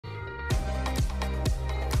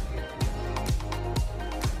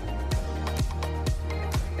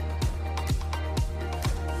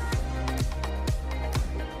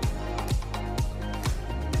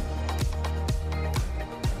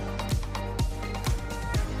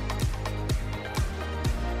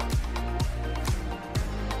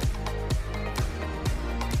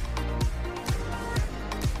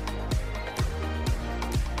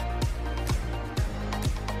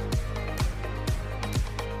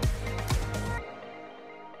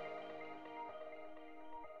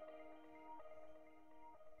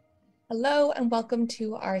Hello and welcome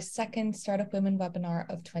to our second Startup Women webinar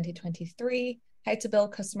of 2023, How to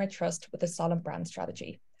Build Customer Trust with a Solid Brand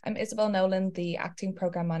Strategy. I'm Isabel Nolan, the Acting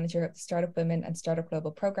Program Manager of the Startup Women and Startup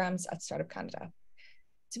Global Programs at Startup Canada.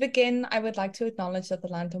 To begin, I would like to acknowledge that the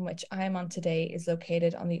land on which I am on today is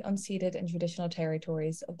located on the unceded and traditional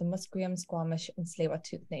territories of the Musqueam, Squamish and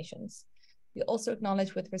Tsleil-Waututh nations. We also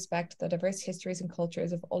acknowledge with respect the diverse histories and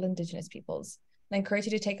cultures of all Indigenous peoples. I encourage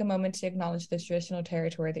you to take a moment to acknowledge the traditional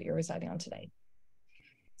territory that you're residing on today.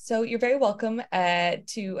 So you're very welcome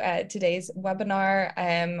to today's webinar.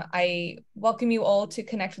 I welcome you all to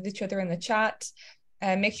connect with each other in the chat.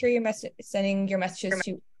 Make sure you're sending your messages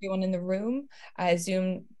to everyone in the room.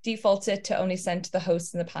 Zoom defaults it to only send to the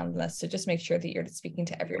hosts and the panelists, so just make sure that you're speaking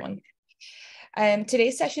to everyone.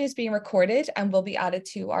 Today's session is being recorded and will be added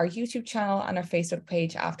to our YouTube channel and our Facebook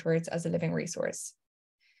page afterwards as a living resource.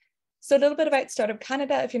 So a little bit about Startup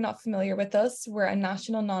Canada, if you're not familiar with us, we're a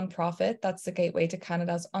national nonprofit that's the gateway to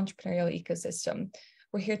Canada's entrepreneurial ecosystem.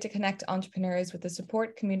 We're here to connect entrepreneurs with the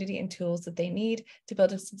support, community and tools that they need to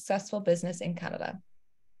build a successful business in Canada.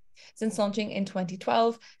 Since launching in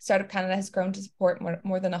 2012, Startup Canada has grown to support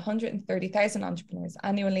more than 130,000 entrepreneurs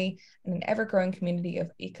annually and an ever-growing community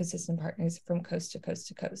of ecosystem partners from coast to coast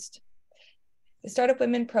to coast. The Startup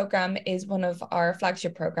Women program is one of our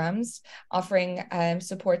flagship programs, offering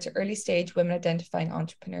support to early-stage women identifying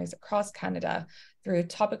entrepreneurs across Canada through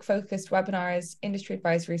topic-focused webinars, industry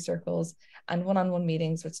advisory circles, and one-on-one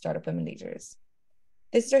meetings with startup women leaders.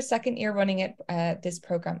 This is our second year running this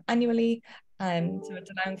program annually, so it's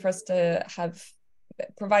allowing for us to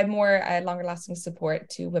provide more longer-lasting support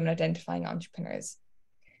to women identifying entrepreneurs.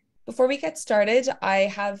 Before we get started, I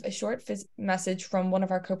have a short message from one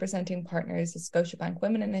of our co-presenting partners, the Scotiabank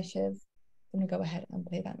Women Initiative. I'm going to go ahead and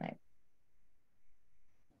play that now.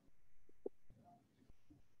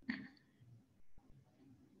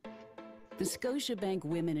 The Scotiabank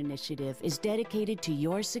Women Initiative is dedicated to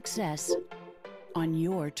your success on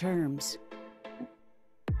your terms.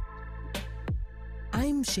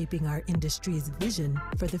 I'm shaping our industry's vision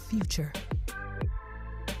for the future.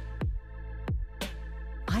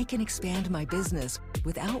 I can expand my business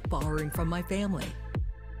without borrowing from my family.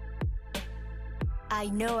 I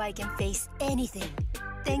know I can face anything,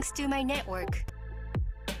 thanks to my network.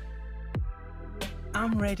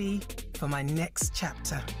 I'm ready for my next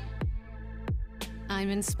chapter. I'm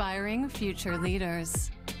inspiring future leaders.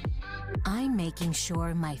 I'm making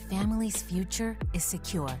sure my family's future is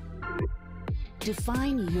secure.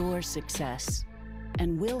 Define your success,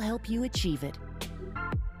 and we'll help you achieve it.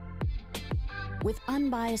 With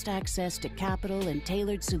unbiased access to capital and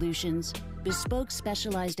tailored solutions, bespoke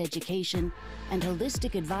specialized education, and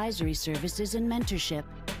holistic advisory services and mentorship.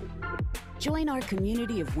 Join our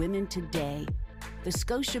community of women today, the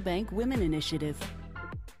Scotiabank Women Initiative.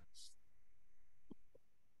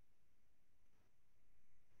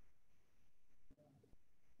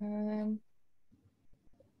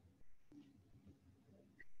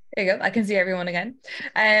 There you go. I can see everyone again.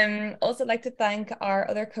 Also like to thank our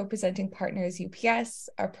other co-presenting partners, UPS,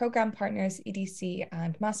 our program partners, EDC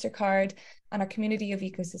and Mastercard, and our community of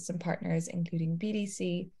ecosystem partners, including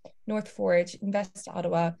BDC, North Forge, Invest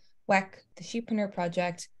Ottawa, WEKH, the Shepreneur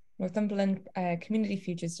Project, Northumberland Community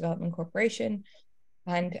Futures Development Corporation,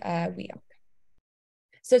 and WEKH.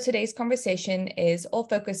 So today's conversation is all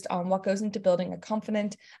focused on what goes into building a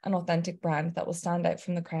confident and authentic brand that will stand out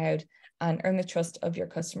from the crowd and earn the trust of your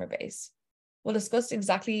customer base. We'll discuss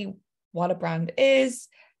exactly what a brand is,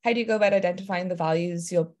 how do you go about identifying the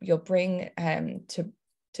values you'll bring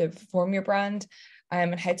to form your brand,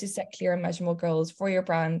 and how to set clear and measurable goals for your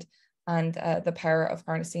brand, and the power of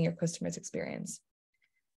harnessing your customer's experience.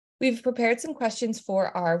 We've prepared some questions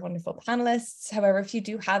for our wonderful panelists. However, if you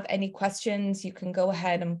do have any questions, you can go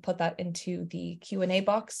ahead and put that into the Q&A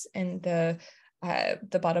box in the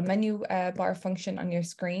bottom menu bar function on your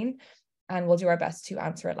screen, and we'll do our best to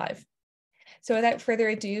answer it live. So without further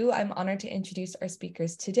ado, I'm honored to introduce our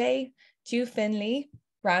speakers today. Findlay,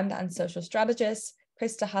 Brand and Social Strategist,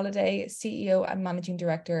 Krista Halliday, CEO and Managing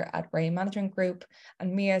Director at Ray Management Group,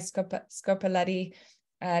 and Mia Scopelliti,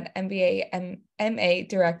 an MBA MA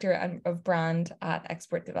Director of Brand at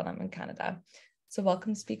Export Development Canada. So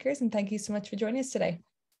welcome speakers, and thank you so much for joining us today.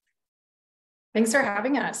 Thanks for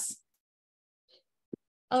having us.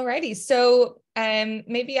 Alrighty, so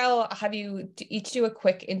maybe I'll have you each do a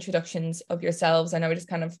quick introductions of yourselves. I know we just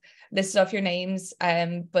kind of listed off your names,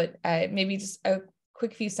 but maybe just a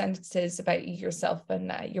quick few sentences about yourself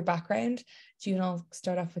and your background. June, I'll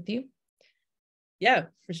start off with you. Yeah,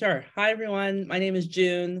 for sure. Hi, everyone. My name is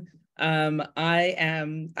June. I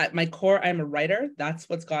am, at my core, I'm a writer. That's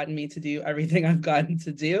what's gotten me to do everything I've gotten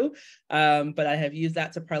to do. But I have used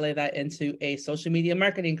that to parlay that into a social media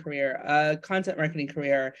marketing career, a content marketing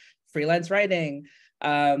career, freelance writing.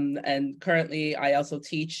 And currently I also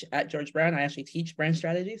teach at George Brown. I actually teach brand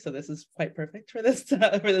strategy. So this is quite perfect for this,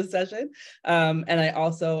 for this session. And I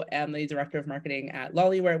also am the director of marketing at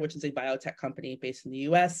Lollyware, which is a biotech company based in the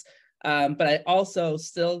US. But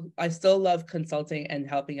I still love consulting and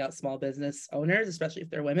helping out small business owners, especially if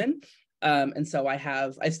they're women. And so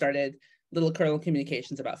I started Little Kernel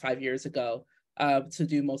Communications about 5 years ago to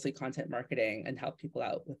do mostly content marketing and help people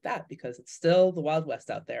out with that, because it's still the Wild West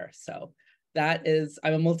out there. So that is,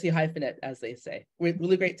 I'm a multi-hyphenate, as they say.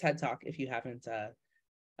 Really great TED Talk if you haven't heard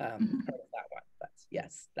of that one. But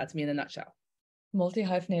yes, that's me in a nutshell.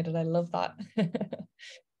 Multi-hyphenated, I love that.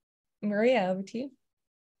 Maria, over to you.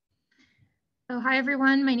 So hi,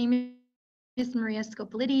 everyone. My name is Maria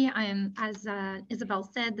Scopelliti. I am, as Isabel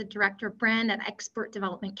said, the Director of Brand at Export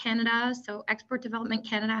Development Canada. So Export Development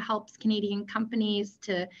Canada helps Canadian companies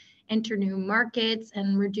to enter new markets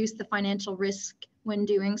and reduce the financial risk when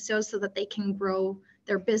doing so that they can grow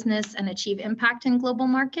their business and achieve impact in global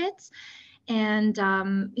markets. And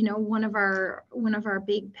one of our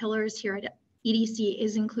big pillars here at EDC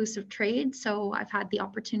is inclusive trade. So I've had the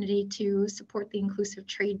opportunity to support the inclusive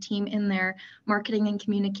trade team in their marketing and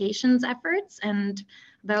communications efforts. And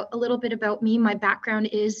a little bit about me, my background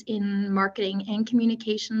is in marketing and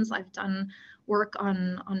communications. I've done work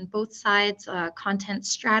on both sides, content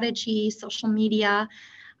strategy, social media.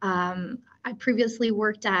 I previously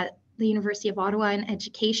worked at the University of Ottawa in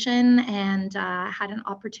education and had an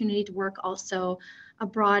opportunity to work also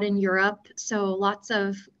abroad in Europe. So lots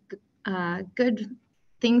of good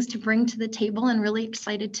things to bring to the table, and really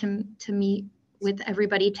excited to meet with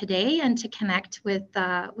everybody today and to connect with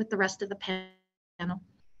the rest of the panel.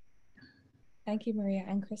 Thank you, Maria.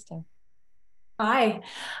 And Krista. Hi,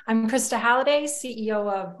 I'm Krista Halliday,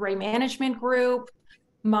 CEO of Ray Management Group.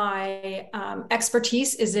 My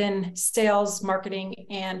expertise is in sales, marketing,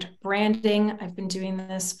 and branding. I've been doing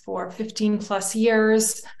this for 15 plus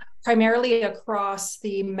years, primarily across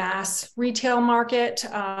the mass retail market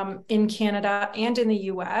in Canada and in the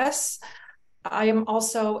US. I am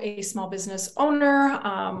also a small business owner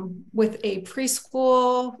with a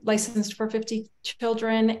preschool licensed for 50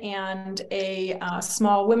 children and a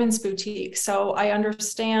small women's boutique. So I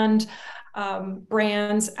understand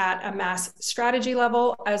brands at a mass strategy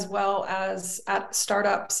level, as well as at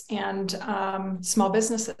startups and small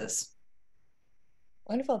businesses.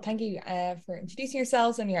 Wonderful. Thank you for introducing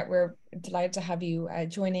yourselves. And yeah, we're delighted to have you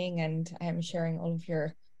joining and sharing all of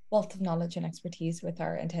your wealth of knowledge and expertise with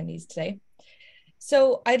our attendees today.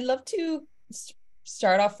 So I'd love to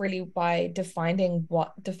start off really by defining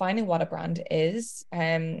what a brand is,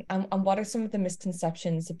 and what are some of the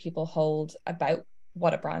misconceptions that people hold about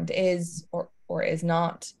what a brand is or is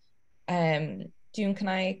not. June, can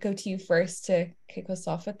I go to you first to kick us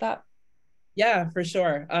off with that? Yeah, for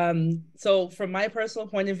sure. So from my personal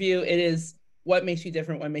point of view, it is what makes you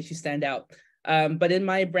different, what makes you stand out. But in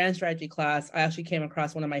my brand strategy class, I actually came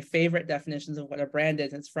across one of my favorite definitions of what a brand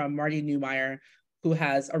is. It's from Marty Neumeier, who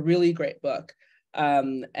has a really great book.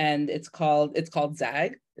 And it's called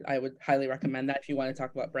ZAG. I would highly recommend that if you want to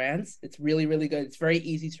talk about brands. It's really, really good. It's very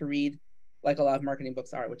easy to read, like a lot of marketing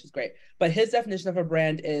books are, which is great. But his definition of a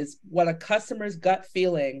brand is what a customer's gut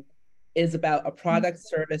feeling is about a product,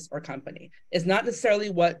 service, or company. It's not necessarily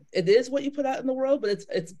what you put out in the world, but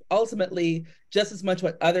it's ultimately just as much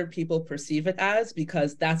what other people perceive it as,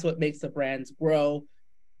 because that's what makes the brands grow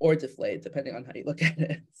or deflate, depending on how you look at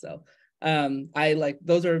it. So I like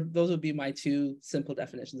those would be my two simple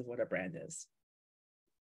definitions of what a brand is.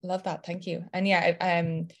 Love that. Thank you. And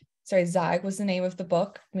yeah, sorry, ZAG was the name of the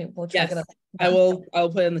book. We'll check yes, it up. I'll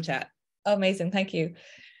put it in the chat. Oh, amazing. Thank you.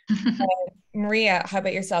 Maria, how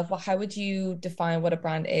about yourself? Well, how would you define what a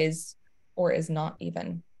brand is or is not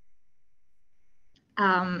even?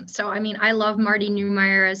 So, I mean, I love Marty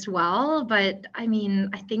Neumeier as well, but I mean,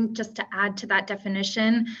 I think just to add to that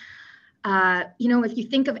definition, if you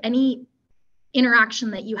think of any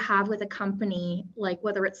interaction that you have with a company, like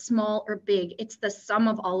whether it's small or big, it's the sum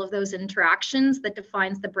of all of those interactions that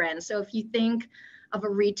defines the brand. So if you think of a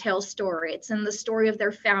retail store, it's in the story of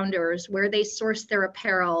their founders, where they source their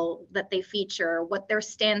apparel that they feature, what their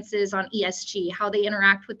stance is on ESG, how they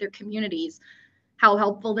interact with their communities, how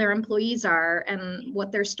helpful their employees are, and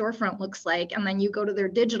what their storefront looks like. And then you go to their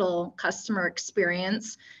digital customer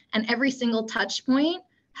experience, and every single touch point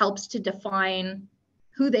helps to define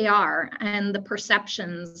who they are and the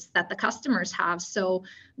perceptions that the customers have. So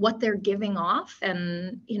what they're giving off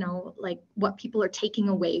and, like what people are taking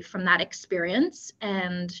away from that experience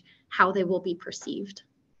and how they will be perceived.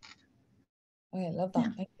 Oh, I love that.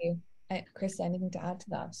 Yeah. Thank you. Krista, anything to add to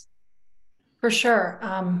that? For sure.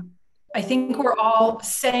 I think we're all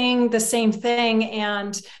saying the same thing.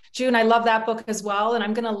 And June, I love that book as well. And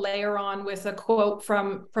I'm going to layer on with a quote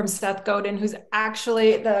from Seth Godin, who's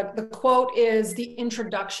actually, the quote is the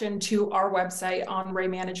introduction to our website on Ray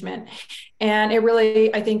Management. And it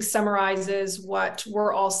really, I think, summarizes what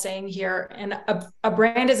we're all saying here. And a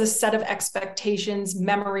brand is a set of expectations,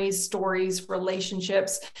 memories, stories,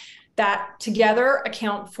 relationships that together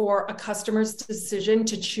account for a customer's decision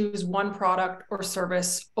to choose one product or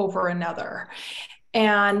service over another.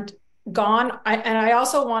 And I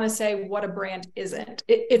also want to say what a brand isn't.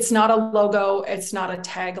 It's not a logo. It's not a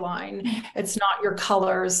tagline. It's not your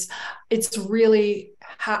colors. It's really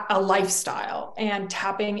a lifestyle and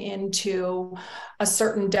tapping into a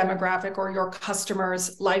certain demographic or your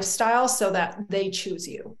customer's lifestyle so that they choose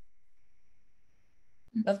you.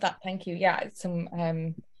 Love that. Thank you. Yeah,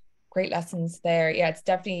 some great lessons there. Yeah, it's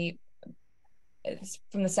definitely, it's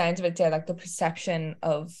from the sounds of it there, like the perception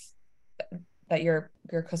of that your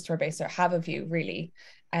customer base or have of you, really.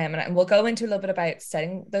 And we'll go into a little bit about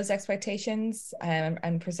setting those expectations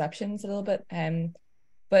and perceptions a little bit.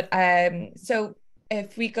 So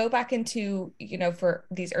if we go back into, for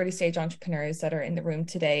these early stage entrepreneurs that are in the room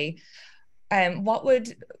today, what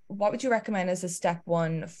would you recommend as a step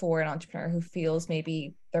one for an entrepreneur who feels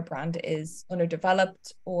maybe their brand is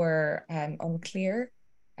underdeveloped or unclear?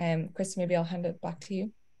 Krista, maybe I'll hand it back to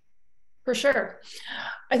you. For sure.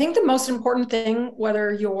 I think the most important thing,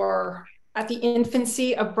 whether you're at the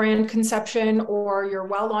infancy of brand conception or you're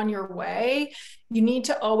well on your way, you need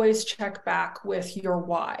to always check back with your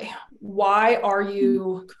why. Why are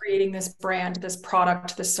you creating this brand, this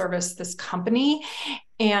product, this service, this company?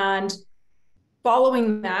 And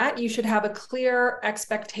following that, you should have a clear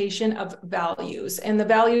expectation of values. And the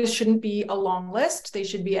values shouldn't be a long list. They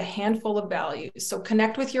should be a handful of values. So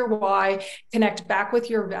connect with your why, connect back with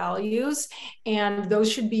your values, and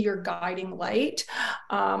those should be your guiding light.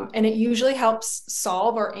 And it usually helps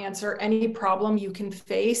solve or answer any problem you can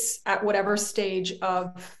face at whatever stage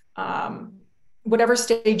you're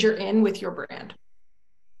in with your brand.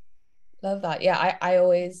 Love that. Yeah, I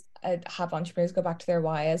always have entrepreneurs go back to their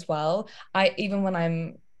why as well. Even when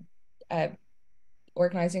I'm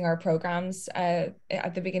organizing our programs at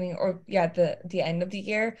the beginning or the end of the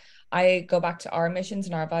year, I go back to our missions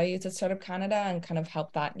and our values at Startup Canada and kind of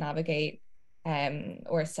help that navigate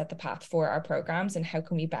or set the path for our programs and how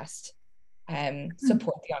can we best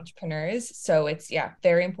support the entrepreneurs. So it's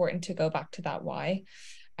very important to go back to that why.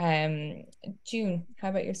 June, how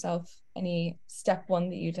about yourself? Any step one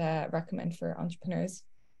that you'd recommend for entrepreneurs?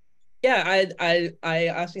 Yeah, I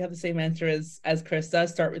actually have the same answer as Krista.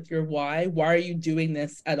 Start with your why. Why are you doing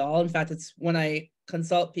this at all? In fact, it's when I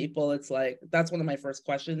consult people, it's like, that's one of my first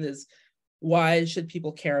questions is, why should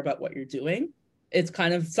people care about what you're doing? It's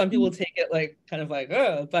kind of, some people take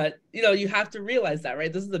it but you have to realize that,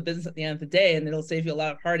 right? This is a business at the end of the day, and it'll save you a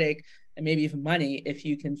lot of heartache and maybe even money if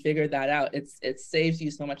you can figure that out. It saves you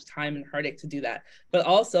so much time and heartache to do that. But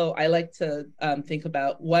also, I like to think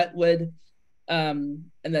about what would, and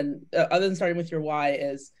then other than starting with your why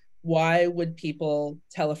is, why would people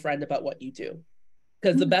tell a friend about what you do?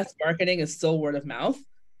 Because the best marketing is still word of mouth.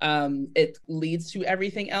 It leads to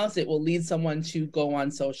everything else. It will lead someone to go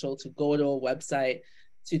on social, to go to a website,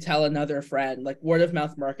 to tell another friend. Like, word of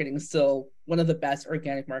mouth marketing is still one of the best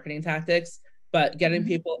organic marketing tactics. But getting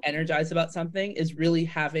people energized about something is really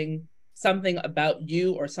having something about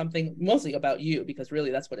you, or something mostly about you, because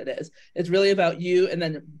really that's what it is. It's really about you. And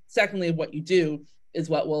then secondly, what you do is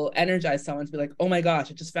what will energize someone to be like, oh my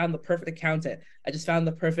gosh, I just found the perfect accountant. I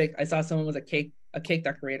saw someone was a cake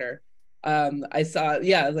decorator. I saw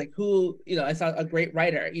a great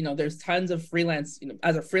writer. There's tons of freelance,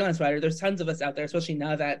 as a freelance writer, there's tons of us out there, especially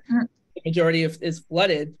now that the majority is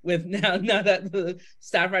flooded with now that the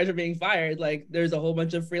staff writers are being fired. Like, there's a whole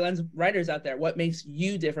bunch of freelance writers out there. What makes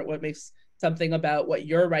you different? What makes something about what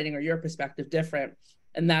you're writing or your perspective different?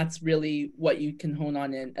 And that's really what you can hone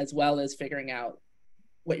on in, as well as figuring out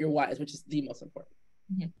what your why is, which is the most important.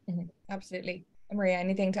 Absolutely. Maria,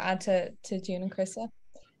 anything to add to June and Krista?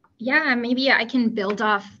 Yeah, maybe I can build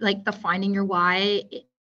off like the finding your why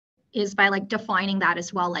is by like defining that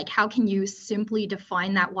as well. Like, how can you simply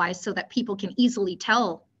define that why so that people can easily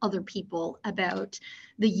tell other people about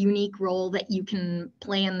the unique role that you can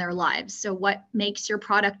play in their lives? So what makes your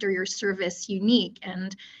product or your service unique,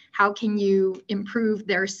 and how can you improve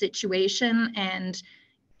their situation and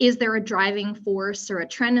is there a driving force or a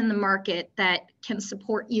trend in the market that can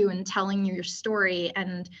support you in telling your story?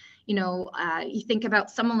 And, you think about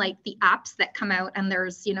someone like the apps that come out, and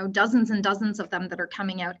there's, dozens and dozens of them that are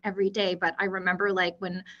coming out every day. But I remember like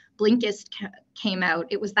when Blinkist came out,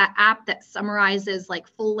 it was that app that summarizes like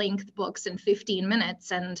full length books in 15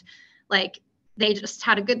 minutes. And like, they just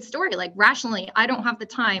had a good story. Like rationally, I don't have the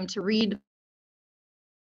time to read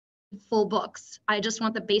full books. I just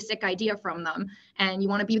want the basic idea from them. And you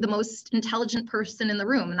want to be the most intelligent person in the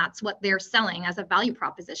room. And that's what they're selling as a value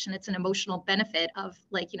proposition. It's an emotional benefit of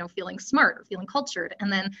like, feeling smart or feeling cultured. And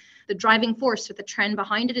then the driving force or the trend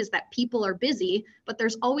behind it is that people are busy, but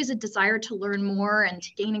there's always a desire to learn more and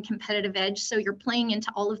to gain a competitive edge. So you're playing into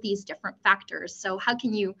all of these different factors. So how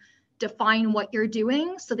can you define what you're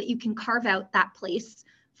doing so that you can carve out that place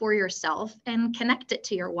for yourself and connect it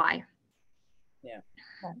to your why?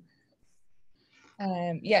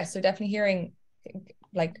 Yeah. So definitely hearing,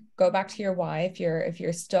 like, go back to your why if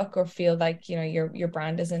you're stuck or feel like your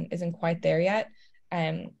brand isn't quite there yet.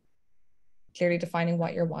 Clearly defining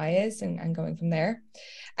what your why is and going from there.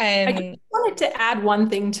 I wanted to add one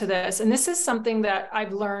thing to this, and this is something that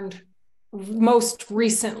I've learned most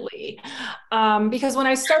recently, because when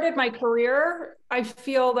I started my career, I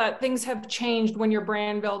feel that things have changed when you're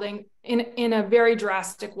brand building in a very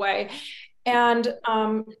drastic way. And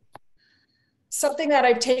something that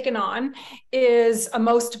I've taken on is a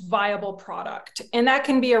most viable product. And that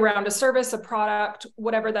can be around a service, a product,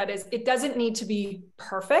 whatever that is. It doesn't need to be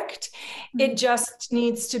perfect. It just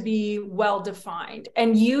needs to be well-defined,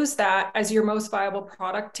 and use that as your most viable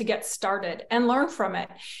product to get started and learn from it.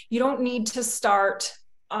 You don't need to start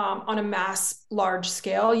on a large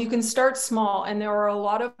scale. You can start small, and there are a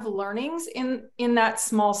lot of learnings in that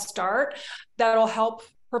small start that'll help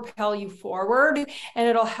propel you forward, and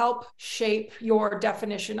it'll help shape your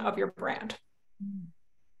definition of your brand.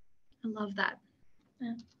 I love that.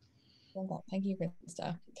 Yeah. Thank you,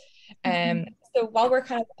 Krista. So while we're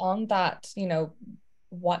kind of on that,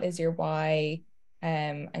 what is your why,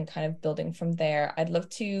 and kind of building from there, I'd love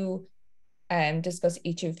to discuss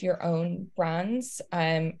each of your own brands,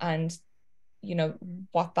 and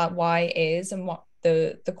what that why is and what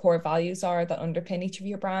the core values are that underpin each of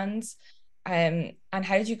your brands. And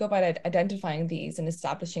how did you go about identifying these and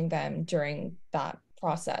establishing them during that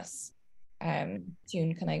process?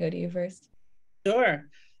 June, can I go to you first? Sure.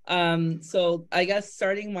 So I guess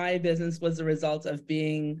starting my business was a result of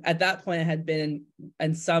being, at that point, I had been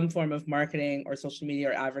in some form of marketing or social media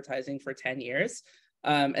or advertising for 10 years.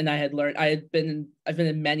 And I've been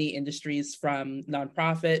in many industries, from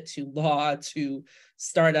nonprofit to law to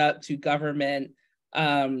startup to government.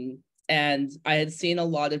 And I had seen a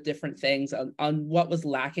lot of different things on what was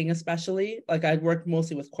lacking, especially. Like, I'd worked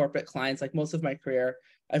mostly with corporate clients. Like, most of my career,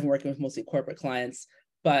 I've been working with mostly corporate clients.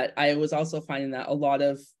 But I was also finding that a lot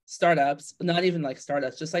of startups, not even like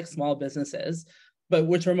startups, just like small businesses, but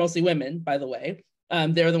which were mostly women, by the way,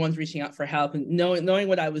 they're the ones reaching out for help. And knowing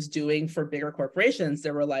what I was doing for bigger corporations,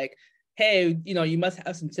 they were like, hey, you must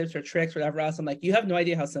have some tips or tricks, whatever else. I'm like, you have no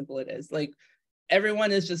idea how simple it is. Like,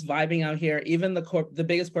 everyone is just vibing out here. Even the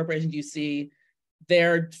biggest corporations you see,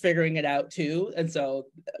 they're figuring it out too. And so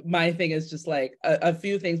my thing is just like a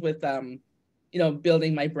few things with,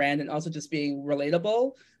 building my brand, and also just being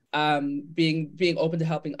relatable, being open to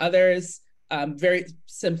helping others, very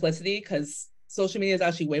simplicity, because social media is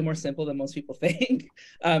actually way more simple than most people think.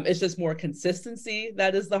 It's just more consistency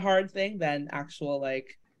that is the hard thing than actual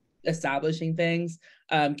like establishing things.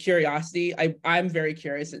 Curiosity. I'm very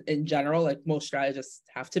curious in general, like most strategists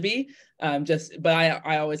have to be. But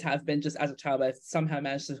I always have been, just as a child. I somehow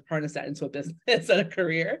managed to harness that into a business and a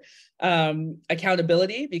career.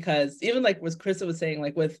 Accountability, because even like what Krista was saying,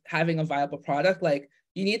 like with having a viable product, like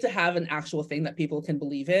you need to have an actual thing that people can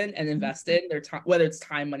believe in and invest in their time, whether it's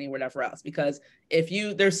time, money, whatever else. Because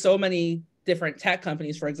there's so many different tech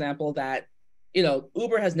companies, for example, that,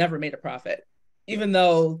 Uber has never made a profit, even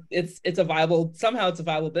though it's a viable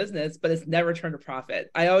business, but it's never turned a profit.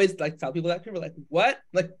 I always like to tell people that. People are like, what?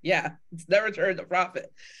 Like, yeah, it's never turned a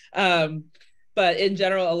profit. But in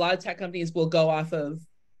general, a lot of tech companies will go off of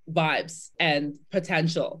vibes and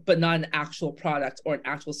potential, but not an actual product or an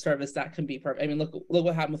actual service that can be perfect. I mean, look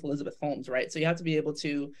what happened with Elizabeth Holmes, right? So you have to be able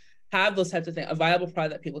to have those types of things, a viable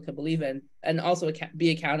product that people can believe in, and also be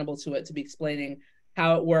accountable to it, to be explaining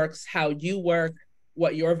how it works, how you work,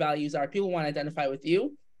 what your values are. People want to identify with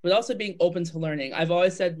you, but also being open to learning. I've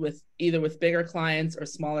always said either with bigger clients or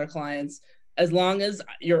smaller clients, as long as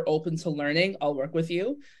you're open to learning, I'll work with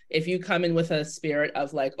you. If you come in with a spirit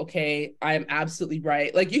of like, okay, I'm absolutely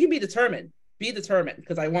right. Like, you can be determined,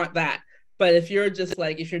 because I want that. But if you're just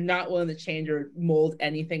like, if you're not willing to change or mold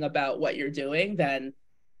anything about what you're doing, then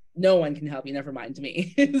no one can help you, never mind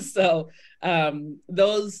me. So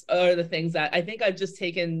those are the things that I think I've just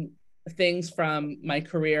taken things from my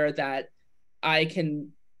career that I can,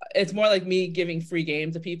 it's more like me giving free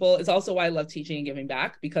game to people. It's also why I love teaching and giving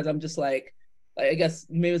back, because I'm just like, I guess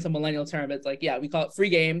maybe it's a millennial term. It's like, yeah, we call it free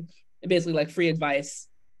game, basically like free advice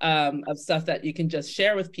of stuff that you can just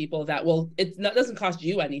share with people that will, doesn't cost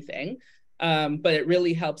you anything, but it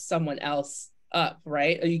really helps someone else up,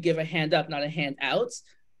 right? Or you give a hand up, not a hand out.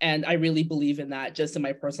 And I really believe in that just in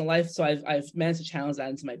my personal life. So I've managed to challenge that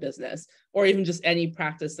into my business, or even just any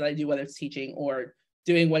practice that I do, whether it's teaching or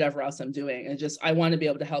doing whatever else I'm doing. And just, I want to be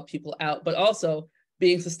able to help people out, but also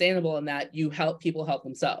being sustainable in that you help people help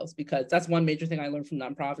themselves, because that's one major thing I learned from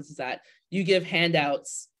nonprofits is that you give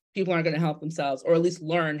handouts, people aren't going to help themselves, or at least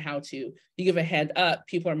learn how to. You give a hand up,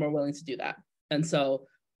 people are more willing to do that. And so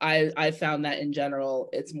I found that in general,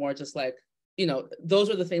 it's more just like, you know, those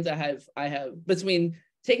are the things I have between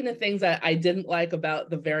taking the things that I didn't like about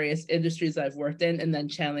the various industries that I've worked in and then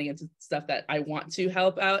channeling into stuff that I want to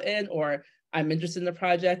help out in, or I'm interested in the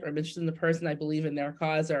project, or I'm interested in the person, I believe in their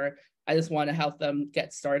cause, or I just want to help them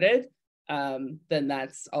get started, then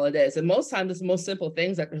that's all it is. And most times it's the most simple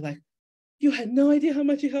things that are like, you had no idea how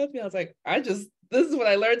much you helped me. I was like, this is what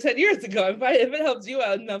I learned 10 years ago. If it helps you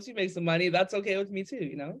out and helps you make some money, that's okay with me too,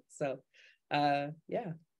 you know? So,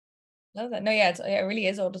 yeah. Love that. No, yeah, it really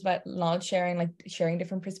is all just about knowledge sharing, like sharing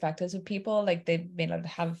different perspectives with people. Like they may not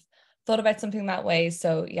have thought about something that way.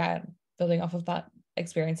 So yeah, building off of that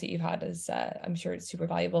experience that you've had is, I'm sure it's super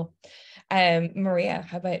valuable. Maria,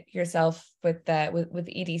 how about yourself with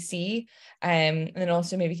EDC? And then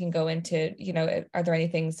also maybe you can go into, you know, are there any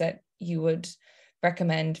things that you would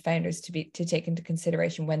recommend founders to take into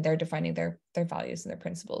consideration when they're defining their values and their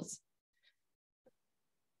principles?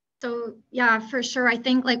 So yeah, for sure. I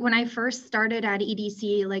think like when I first started at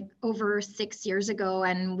EDC, like over 6 years ago,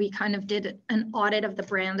 and we kind of did an audit of the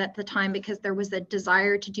brand at the time because there was a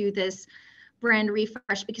desire to do this brand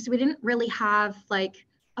refresh, because we didn't really have like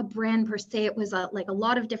a brand per se. It was like a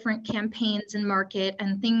lot of different campaigns in market,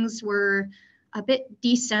 and things were a bit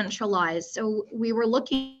decentralized. So we were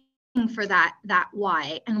looking for that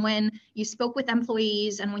why. And when you spoke with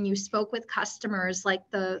employees and when you spoke with customers, like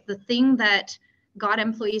the thing that got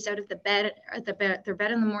employees out of their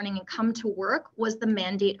bed in the morning and come to work was the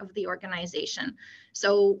mandate of the organization.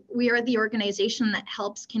 So we are the organization that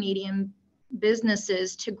helps Canadian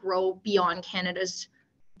businesses to grow beyond Canada's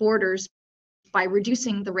borders by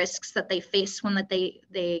reducing the risks that they face when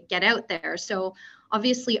they get out there. So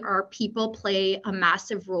obviously our people play a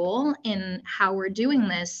massive role in how we're doing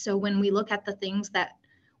this. So when we look at the things that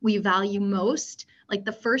we value most, like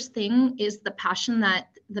the first thing is the passion that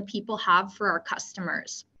the people have for our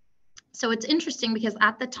customers. So it's interesting because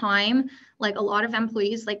at the time, like a lot of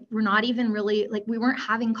employees, like we're not even really, like we weren't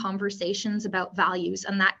having conversations about values,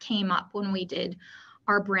 and that came up when we did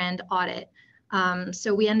our brand audit.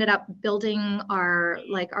 So we ended up building our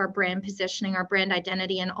brand positioning, our brand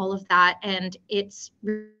identity, and all of that. And it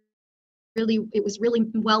was really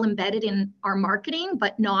well embedded in our marketing,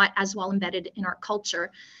 but not as well embedded in our culture.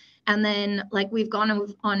 And then like we've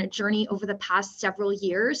gone on a journey over the past several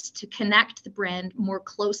years to connect the brand more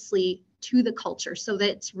closely to the culture so that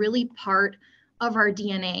it's really part of our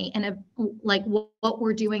DNA, and like what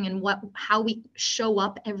we're doing and how we show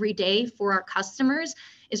up every day for our customers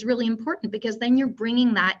is really important, because then you're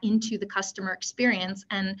bringing that into the customer experience.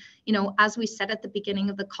 And, you know, as we said at the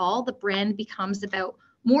beginning of the call, the brand becomes about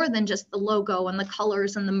more than just the logo and the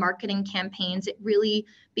colors and the marketing campaigns. It really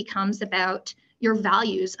becomes about your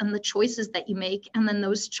values and the choices that you make. And then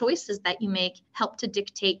those choices that you make help to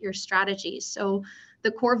dictate your strategies. So the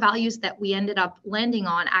core values that we ended up landing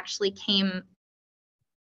on actually came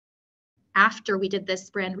after we did this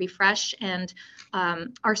brand refresh and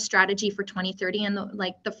our strategy for 2030. And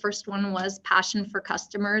the first one was passion for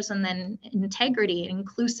customers, and then integrity,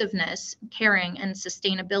 inclusiveness, caring, and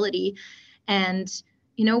sustainability. And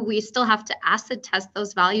you know, we still have to acid test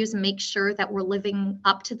those values and make sure that we're living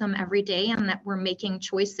up to them every day and that we're making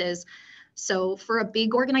choices. So for a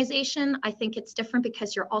big organization, I think it's different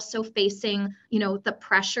because you're also facing, you know, the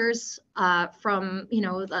pressures from, you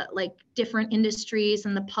know, the like different industries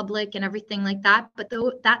and the public and everything like that. But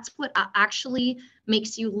that's what actually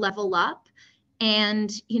makes you level up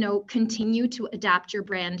and, you know, continue to adapt your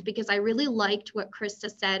brand. Because I really liked what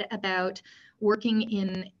Krista said about working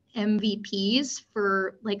in MVPs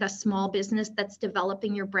for like a small business that's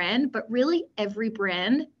developing your brand, but really every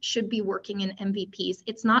brand should be working in MVPs.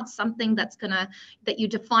 It's not something that you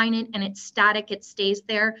define it and it's static, it stays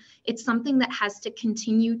there. It's something that has to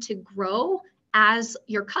continue to grow as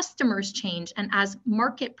your customers change and as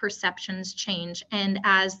market perceptions change and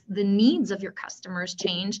as the needs of your customers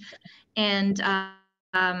change. And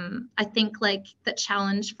I think like the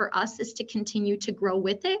challenge for us is to continue to grow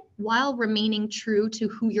with it while remaining true to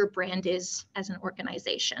who your brand is as an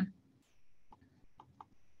organization.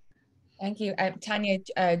 Thank you. Tanya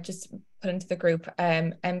just put into the group,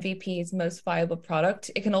 MVP is most viable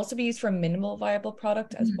product. It can also be used for minimal viable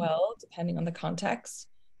product as well, depending on the context.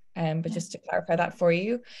 But just to clarify that for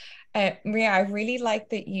you. Maria, I really like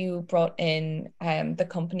that you brought in the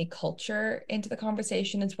company culture into the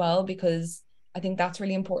conversation as well, because I think that's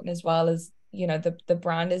really important as well. As you know, the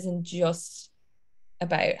brand isn't just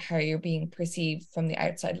about how you're being perceived from the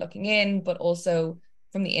outside looking in, but also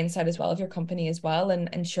from the inside as well of your company as well, and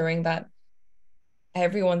ensuring that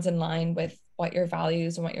everyone's in line with what your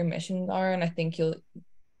values and what your missions are. And I think you'll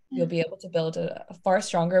be able to build a far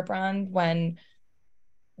stronger brand when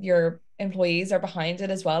your employees are behind it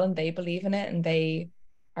as well, and they believe in it and they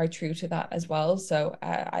are true to that as well. So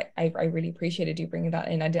I really appreciated you bringing that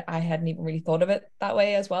in. I hadn't even really thought of it that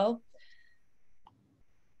way as well.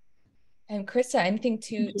 And Krista, anything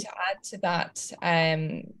to add to that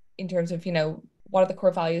in terms of, you know, what are the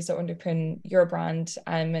core values that underpin your brand,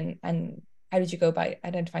 and how did you go about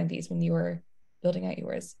identifying these when you were building out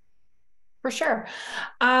yours? For sure.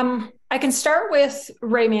 I can start with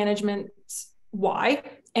Ray Management's why,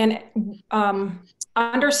 and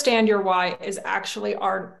understand your why is actually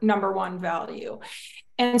our number one value.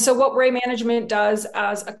 And so what Ray Management does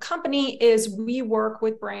as a company is we work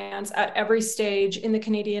with brands at every stage in the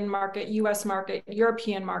Canadian market, US market,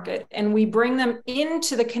 European market, and we bring them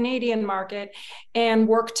into the Canadian market and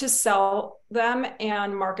work to sell them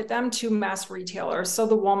and market them to mass retailers. So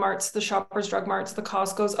the Walmarts, the Shoppers Drug Marts, the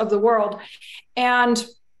Costcos of the world. And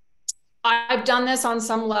I've done this on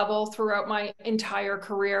some level throughout my entire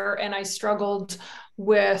career, and I struggled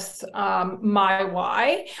with my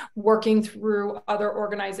why, working through other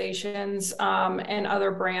organizations and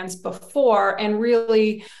other brands before. And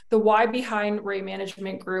really, the why behind Ray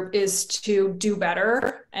Management Group is to do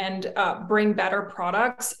better and bring better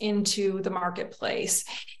products into the marketplace.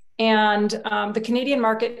 And the Canadian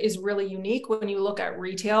market is really unique when you look at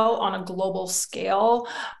retail on a global scale.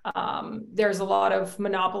 There's a lot of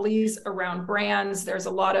monopolies around brands. There's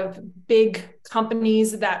a lot of big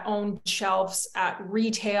companies that own shelves at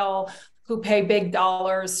retail who pay big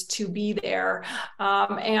dollars to be there.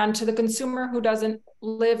 And to the consumer who doesn't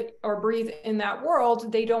live or breathe in that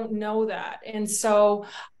world, they don't know that. And so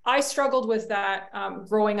I struggled with that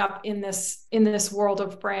growing up in this world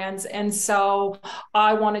of brands. And so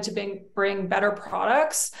I wanted to bring better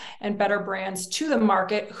products and better brands to the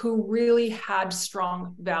market who really had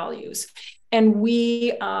strong values. And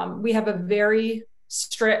we have a very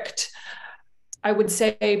strict, I would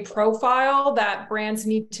say, profile that brands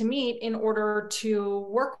need to meet in order to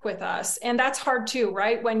work with us. And that's hard too,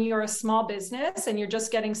 right? When you're a small business and you're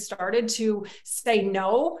just getting started, to say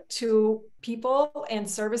no to people and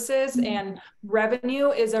services and revenue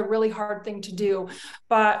is a really hard thing to do.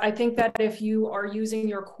 But I think that if you are using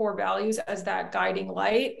your core values as that guiding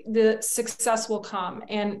light, the success will come.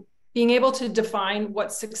 And being able to define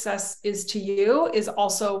what success is to you is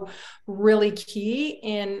also really key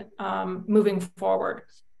in moving forward.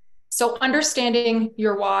 So understanding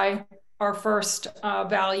your why, our first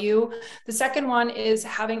value. The second one is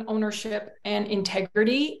having ownership and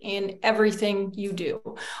integrity in everything you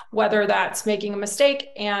do, whether that's making a mistake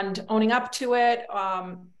and owning up to it.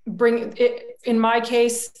 Bring it, in my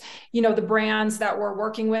case, you know, the brands that we're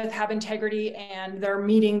working with have integrity and they're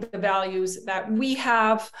meeting the values that we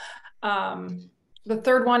have. The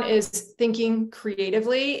third one is thinking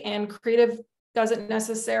creatively, and creative doesn't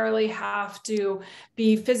necessarily have to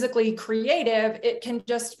be physically creative. It can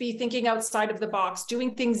just be thinking outside of the box,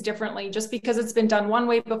 doing things differently. Just because it's been done one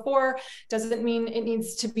way before doesn't mean it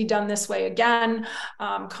needs to be done this way again.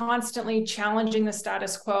 Constantly challenging the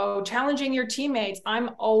status quo, challenging your teammates.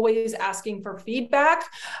 I'm always asking for feedback.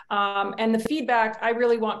 And the feedback, I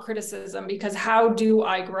really want criticism, because how do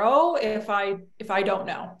I grow if I don't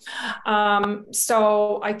know?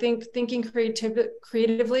 So I think thinking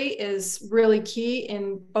creatively is really key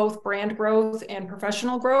in both brand growth and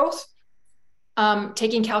professional growth.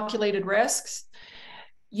 Taking calculated risks.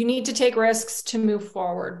 you need to take risks to move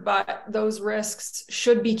forward, but those risks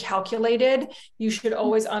should be calculated. You should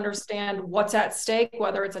always understand what's at stake,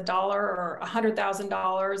 whether it's $1 or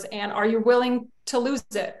 $100,000, and are you willing to lose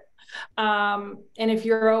it? And if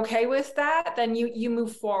you're okay with that, then you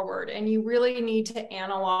move forward, and you really need to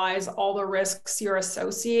analyze all the risks you're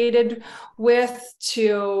associated with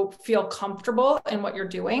to feel comfortable in what you're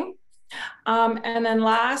doing. And then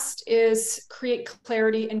last is create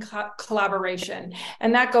clarity and collaboration.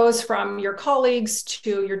 And that goes from your colleagues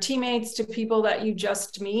to your teammates to people that you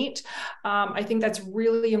just meet. I think that's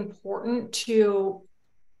really important to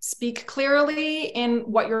speak clearly in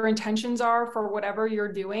what your intentions are for whatever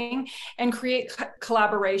you're doing, and create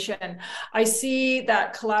collaboration. I see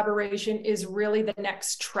that collaboration is really the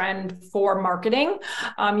next trend for marketing.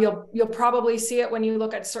 You'll probably see it when you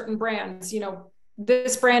look at certain brands.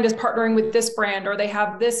 This brand is partnering with this brand, or they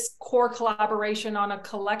have this core collaboration on a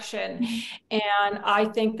collection. And I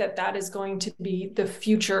think that is going to be the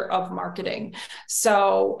future of marketing.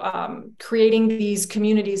 So creating these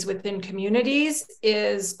communities within communities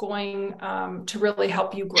is going to really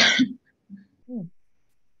help you grow.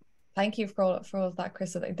 Thank you for all of that,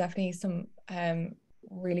 Krista. Definitely some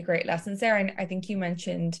really great lessons there. And I think you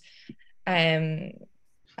mentioned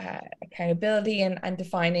accountability and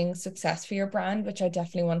defining success for your brand, which I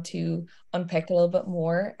definitely want to unpick a little bit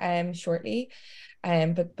more shortly.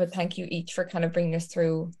 But thank you each for kind of bringing us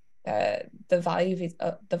through the values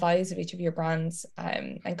of each of your brands,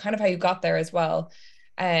 and kind of how you got there as well.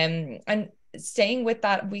 And staying with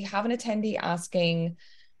that, we have an attendee asking,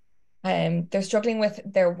 they're struggling with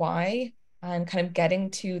their why and kind of getting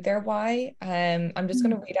to their why. I'm just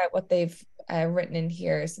going to read out what they've written in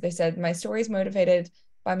here. So they said, my story is motivated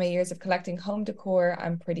by my years of collecting home decor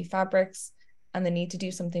and pretty fabrics and the need to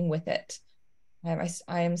do something with it.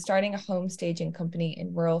 I am starting a home staging company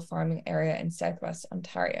in rural farming area in Southwest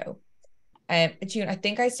Ontario. June, I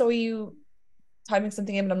think I saw you typing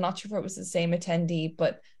something in, but I'm not sure if it was the same attendee,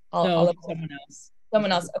 but I'll someone else.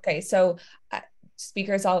 Someone else. Okay, so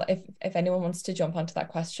speakers, if anyone wants to jump onto that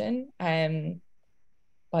question,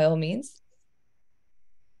 by all means.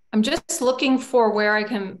 I'm just looking for where I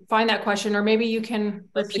can find that question, or maybe you can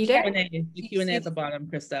repeat it. The Q&A at the bottom,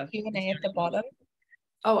 Krista. Q&A at the bottom.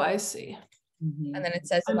 Oh, I see. And then it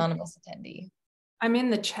says anonymous attendee. I'm in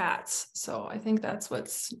the chats, so I think that's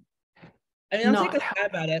what's. I'll take a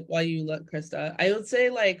stab at it while you look, Krista. I would say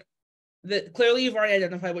clearly you've already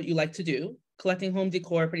identified what you like to do, collecting home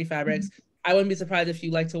decor, pretty fabrics. I wouldn't be surprised if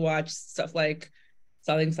you like to watch stuff like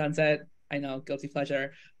Selling Sunset, I know, guilty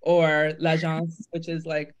pleasure, or L'Agence, which is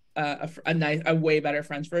like a way better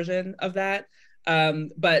French version of that.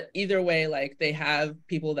 But either way, they have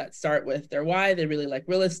people that start with their why. They really like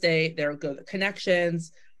real estate. They're good at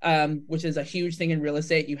connections, which is a huge thing in real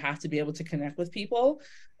estate. You have to be able to connect with people,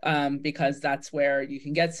 because that's where you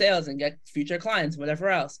can get sales and get future clients, whatever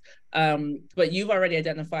else. But you've already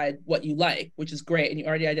identified what you like, which is great. And you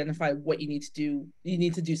already identified what you need to do. You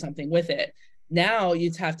need to do something with it. Now you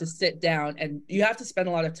have to sit down and you have to spend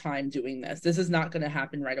a lot of time doing this. This is not going to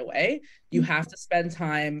happen right away. You have to spend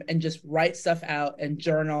time and just write stuff out and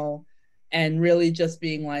journal, and really just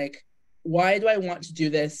being like, why do I want to do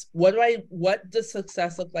this? What does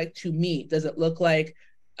success look like to me? Does it look like,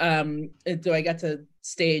 do I get to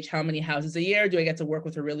stage how many houses a year? Do I get to work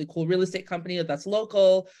with a really cool real estate company that's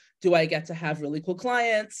local? Do I get to have really cool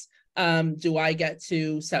clients? Do I get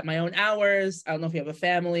to set my own hours? I don't know if you have a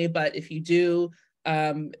family, but if you do,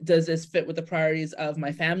 does this fit with the priorities of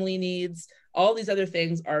my family needs? All these other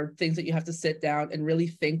things are things that you have to sit down and really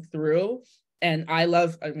think through. And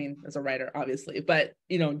as a writer, obviously, but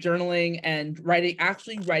journaling and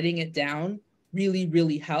actually writing it down really,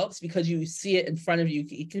 really helps, because you see it in front of you.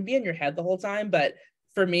 It can be in your head the whole time, but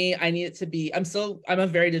for me, I need it to be, I'm a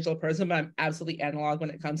very digital person, but I'm absolutely analog when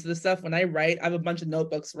it comes to this stuff. When I write, I have a bunch of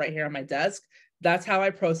notebooks right here on my desk. That's how I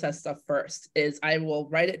process stuff first, is I will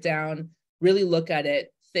write it down, really look at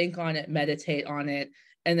it, think on it, meditate on it,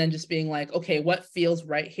 and then just being like, okay, what feels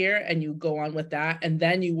right here? And you go on with that. And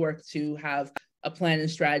then you work to have a plan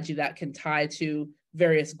and strategy that can tie to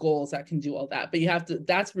various goals that can do all that. But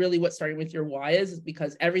that's really what starting with your why is,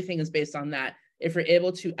 because everything is based on that. If you're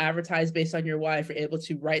able to advertise based on your why, if you're able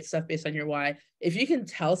to write stuff based on your why, if you can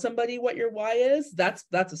tell somebody what your why is, that's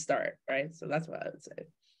a start, right? So that's what I would say.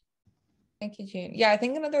 Thank you, June. Yeah, I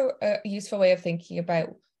think another useful way of thinking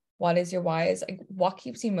about what is your why is what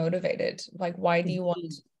keeps you motivated? Why do you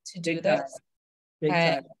want to do this?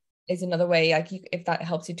 Is another way, if that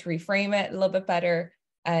helps you to reframe it a little bit better.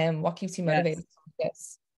 What keeps you motivated?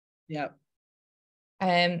 Yes. Yeah.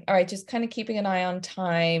 All right, just kind of keeping an eye on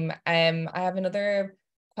time. I have another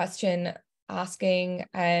question asking,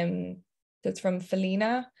 that's from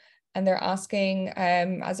Felina, and they're asking,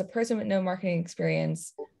 as a person with no marketing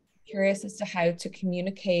experience, curious as to how to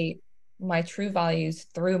communicate my true values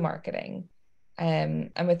through marketing,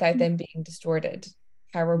 and without them being distorted.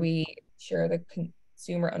 How are we sure the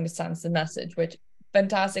consumer understands the message? Which,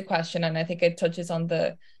 fantastic question, and I think it touches on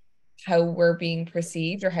the how we're being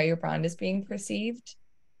perceived, or how your brand is being perceived.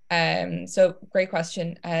 So great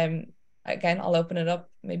question. Again, I'll open it up.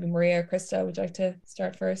 Maybe Maria or Krista, would you like to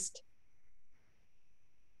start first?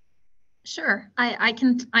 Sure, I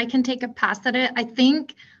can take a pass at it. I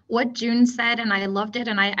think what June said, and I loved it,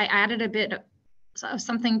 and I added a bit of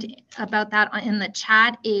something about that in the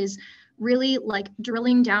chat, is really like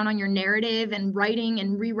drilling down on your narrative and writing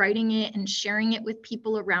and rewriting it and sharing it with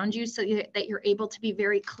people around you so that you're able to be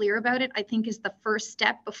very clear about it, I think is the first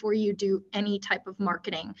step before you do any type of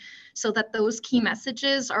marketing, so that those key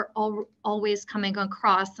messages are always coming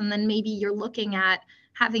across. And then maybe you're looking at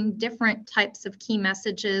having different types of key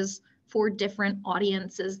messages for different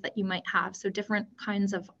audiences that you might have. So different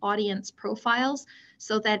kinds of audience profiles,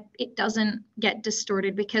 so that it doesn't get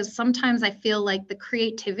distorted, because sometimes I feel like the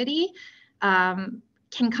creativity can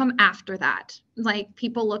come after that. Like,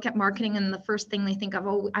 people look at marketing and the first thing they think of,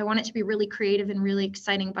 oh, I want it to be really creative and really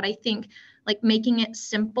exciting. But I think like making it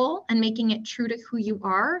simple and making it true to who you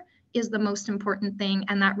are is the most important thing.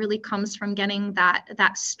 And that really comes from getting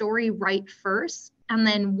that story right first. And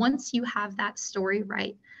then once you have that story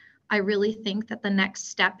right, I really think that the next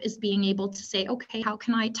step is being able to say, okay, how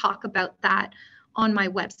can I talk about that on my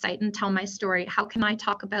website and tell my story? How can I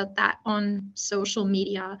talk about that on social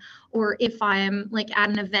media? Or if I am like at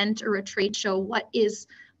an event or a trade show, what is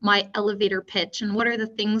my elevator pitch? And what are the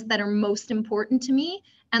things that are most important to me?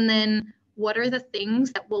 And then what are the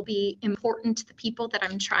things that will be important to the people that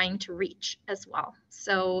I'm trying to reach as well?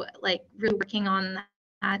 So like really working on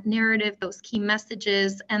that narrative, those key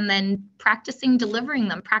messages, and then practicing delivering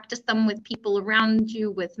them. Practice them with people around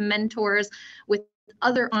you, with mentors, with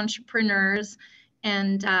other entrepreneurs,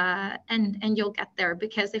 and you'll get there.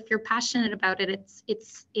 Because if you're passionate about it,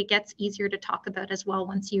 it gets easier to talk about as well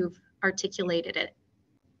once you've articulated it.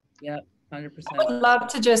 Yeah, 100%. I would love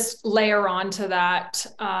to just layer onto that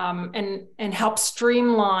and help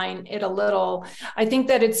streamline it a little. I think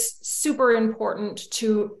that it's super important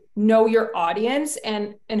to know your audience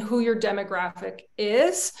and who your demographic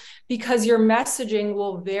is, because your messaging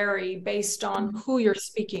will vary based on who you're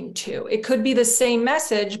speaking to. It could be the same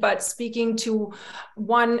message, but speaking to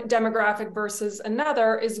one demographic versus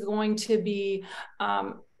another is going to be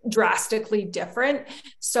drastically different.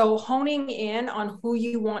 So honing in on who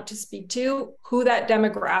you want to speak to, who that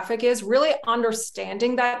demographic is, really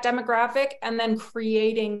understanding that demographic, and then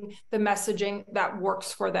creating the messaging that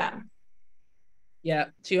works for them. Yeah,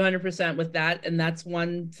 200% with that. And that's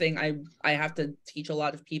one thing I have to teach a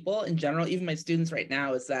lot of people in general, even my students right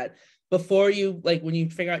now, is that before you, like when you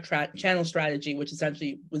figure out channel strategy, which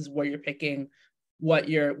essentially was where you're picking what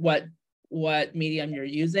medium you're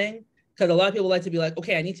using. Because a lot of people like to be like,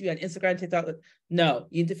 okay, I need to be on Instagram, TikTok. No,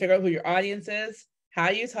 you need to figure out who your audience is,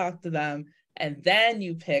 how you talk to them, and then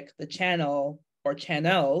you pick the channel or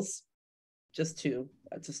channels just to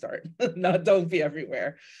start. No, don't be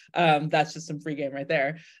everywhere. That's just some free game right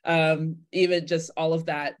there. Even just all of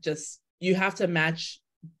that, just you have to match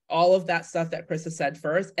all of that stuff that Krista said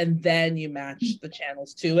first, and then you match the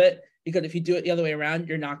channels to it. Because if you do it the other way around,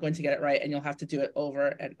 you're not going to get it right, and you'll have to do it over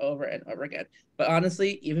and over and over again. But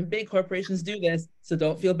honestly, even big corporations do this, so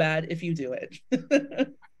don't feel bad if you do it.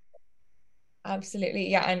 Absolutely,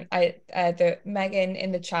 yeah. And the Megan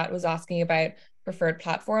in the chat was asking about preferred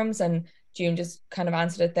platforms, and June just kind of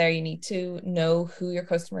answered it there. You need to know who your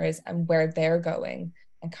customer is and where they're going,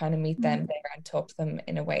 and kind of meet them there and talk to them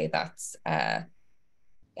in a way that's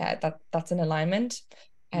that's in alignment.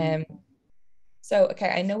 So, okay,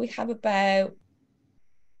 I know we have about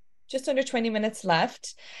just under 20 minutes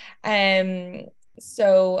left.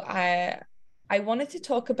 So I wanted to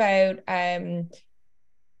talk about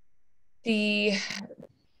the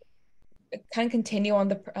kind of continue on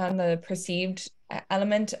the perceived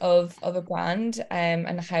element of a brand,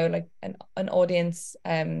 and how like an audience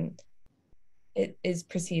is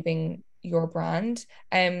perceiving your brand.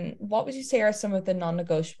 What would you say are some of the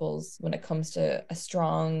non-negotiables when it comes to a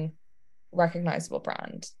strong, recognizable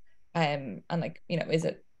brand? And like, you know, is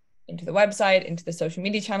it into the website, into the social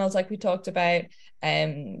media channels like we talked about?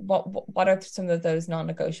 What are some of those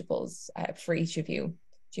non-negotiables for each of you?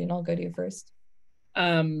 June, I'll go to you first.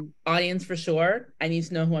 Audience for sure. I need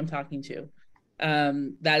to know who I'm talking to.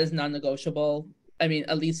 That is non-negotiable. I mean,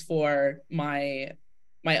 at least for my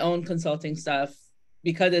own consulting stuff,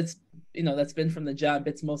 because it's, you know, that's been from the jump.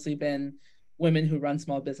 It's mostly been women who run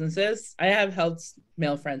small businesses. I have helped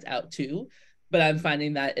male friends out too, but I'm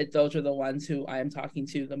finding that those are the ones who I am talking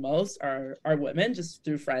to the most are women, just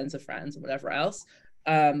through friends of friends and whatever else.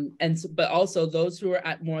 But also those who are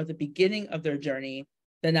at more the beginning of their journey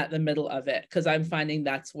than at the middle of it, because I'm finding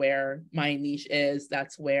that's where my niche is.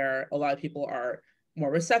 That's where a lot of people are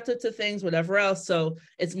more receptive to things, whatever else. So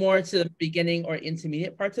it's more to the beginning or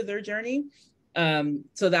intermediate parts of their journey.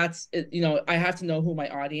 So that's, I have to know who my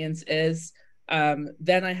audience is.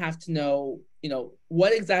 Then I have to know,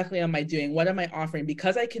 what exactly am I doing? What am I offering?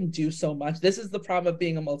 Because I can do so much. This is the problem of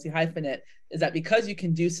being a multi-hyphenate, is that because you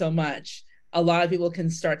can do so much, a lot of people can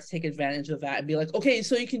start to take advantage of that and be like, okay,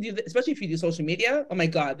 so you can do this, especially if you do social media. Oh my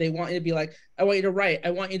God, they want you to be like, I want you to write.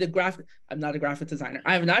 I want you to graphic. I'm not a graphic designer.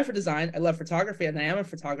 I have an eye for design. I love photography and I am a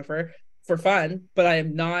photographer for fun, but I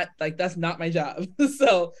am not like, that's not my job.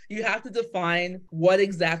 So you have to define what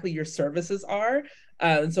exactly your services are.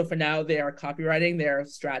 And so for now, they are copywriting, they are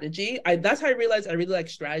strategy. That's how I realized I really like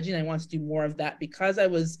strategy and I want to do more of that. Because I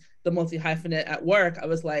was the multi-hyphenate at work, I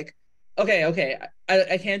was like, okay,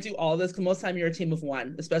 I can't do all this, because most of the time you're a team of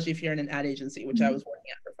one, especially if you're in an ad agency, which I was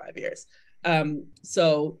working at for 5 years.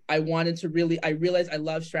 So I realized I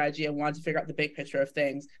love strategy. I wanted to figure out the big picture of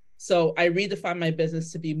things. So I redefined my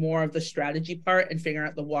business to be more of the strategy part and figuring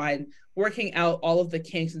out the why and working out all of the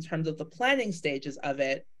kinks in terms of the planning stages of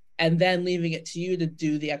it, and then leaving it to you to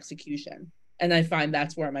do the execution. And I find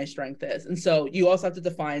that's where my strength is. And so you also have to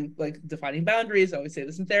defining boundaries. I always say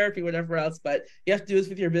this in therapy, whatever else, but you have to do this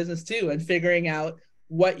with your business too, and figuring out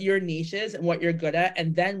what your niche is and what you're good at.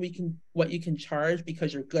 And then what you can charge,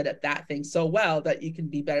 because you're good at that thing so well that you can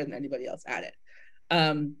be better than anybody else at it.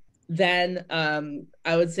 Then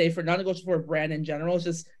I would say for non-negotiable for a brand in general, is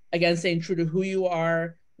just, again, staying true to who you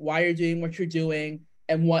are, why you're doing what you're doing,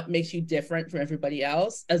 and what makes you different from everybody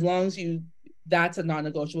else. As long as that's a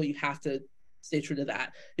non-negotiable, you have to stay true to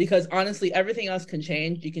that, because honestly, everything else can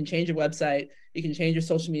change. You can change your website, you can change your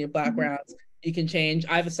social media backgrounds, you can change.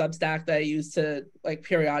 I have a Substack that I use to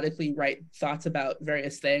periodically write thoughts about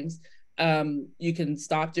various things. You can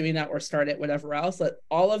stop doing that or start it, whatever else.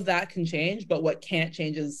 All of that can change, but what can't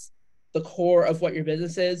change is the core of what your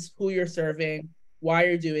business is, who you're serving, why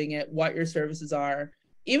you're doing it, what your services are.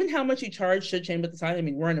 Even how much you charge should change at the time. I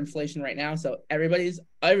mean, we're in inflation right now, so every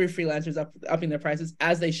freelancer's upping their prices,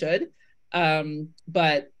 as they should.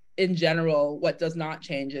 But in general, what does not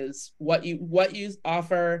change is what you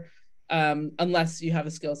offer, unless you have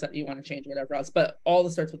a skill set you want to change, whatever else. But all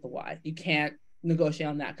this starts with the why. You can't negotiate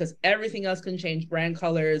on that, because everything else can change. Brand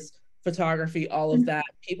colors, photography, all of that.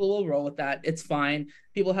 People will roll with that. It's fine.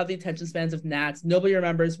 People have the attention spans of gnats. Nobody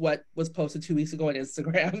remembers what was posted 2 weeks ago on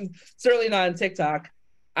Instagram. Certainly not on TikTok.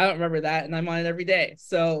 I don't remember that, and I'm on it every day.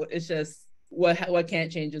 So it's just what can't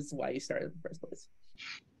change is why you started in the first place.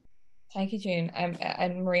 Thank you, June.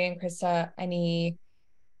 And Maria and Krista, any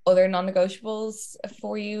other non-negotiables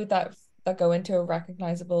for you that go into a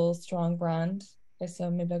recognizable, strong brand?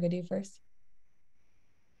 Krista, maybe I'll go to you first.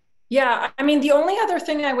 Yeah, I mean, the only other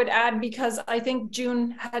thing I would add, because I think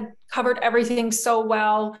June had covered everything so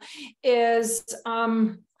well, is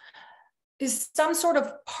some sort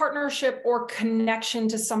of partnership or connection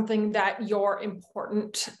to something that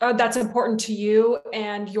that's important to you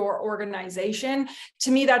and your organization. To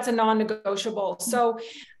me, that's a non-negotiable. So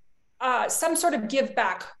some sort of give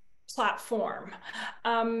back platform,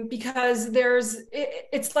 because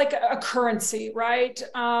it's like a currency, right?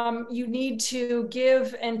 You need to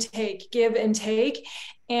give and take.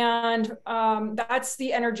 And that's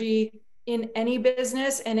the energy in any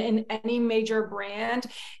business and in any major brand,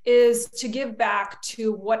 is to give back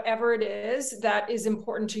to whatever it is that is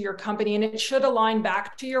important to your company. And it should align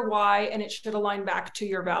back to your why, and it should align back to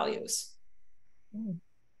your values.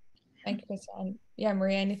 Thank you, Krista. Yeah,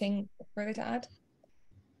 Maria, anything further to add?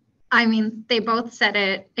 I mean, they both said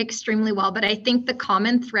it extremely well, but I think the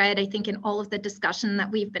common thread, in all of the discussion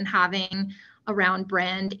that we've been having around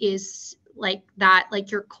brand is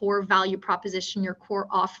your core value proposition, your core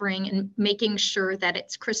offering, and making sure that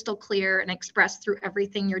it's crystal clear and expressed through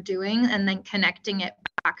everything you're doing, and then connecting it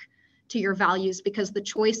back to your values, because the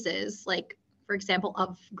choices, for example,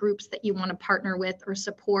 of groups that you want to partner with or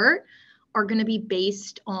support are going to be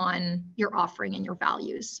based on your offering and your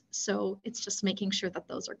values. So it's just making sure that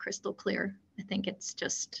those are crystal clear. I think it's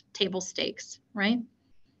just table stakes, right?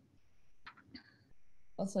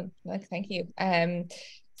 Awesome. Thank you.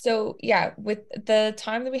 So yeah, with the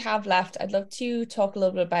time that we have left, I'd love to talk a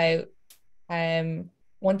little bit about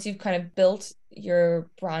once you've kind of built your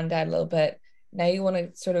brand out a little bit, now you want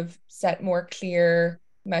to sort of set more clear,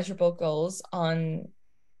 measurable goals on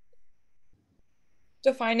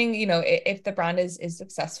defining, if the brand is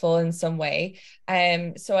successful in some way.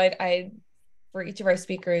 So I for each of our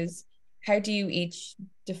speakers, how do you each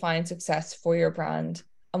define success for your brand,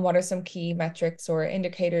 and what are some key metrics or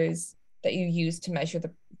indicators that you use to measure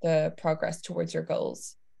the progress towards your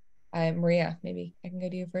goals? Maria, maybe I can go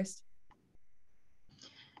to you first.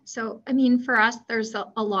 So, I mean, for us, there's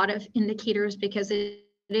a lot of indicators because it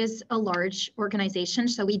is a large organization.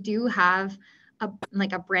 So we do have a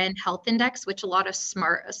brand health index, which a lot of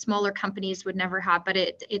smaller companies would never have, but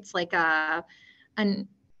it's like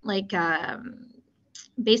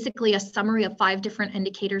basically a summary of 5 different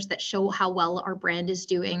indicators that show how well our brand is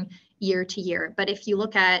doing year to year. But if you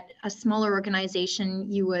look at a smaller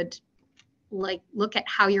organization, you would look at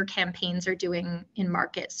how your campaigns are doing in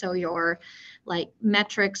market. So your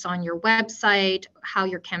metrics on your website, how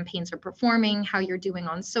your campaigns are performing, how you're doing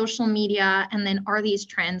on social media, and then are these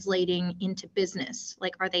translating into business?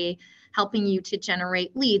 Are they helping you to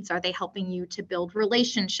generate leads? Are they helping you to build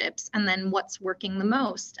relationships? And then what's working the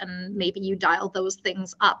most? And maybe you dial those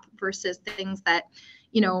things up versus things that,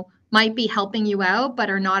 might be helping you out, but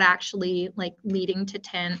are not actually leading to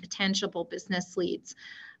tangible business leads.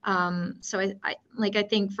 So I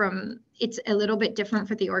think it's a little bit different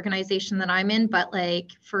for the organization that I'm in, but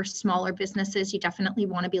for smaller businesses, you definitely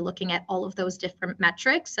want to be looking at all of those different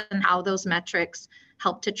metrics and how those metrics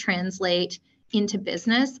help to translate into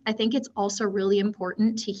business. I think it's also really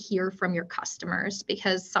important to hear from your customers,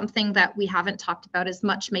 because something that we haven't talked about as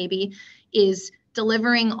much maybe is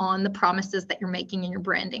delivering on the promises that you're making in your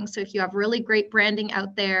branding. So if you have really great branding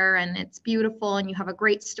out there and it's beautiful and you have a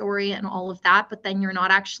great story and all of that, but then you're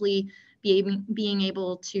not actually being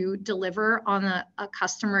able to deliver on a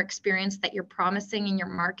customer experience that you're promising in your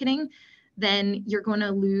marketing, then you're going to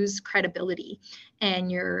lose credibility,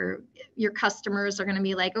 and your customers are going to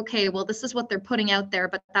be like, okay, well, this is what they're putting out there,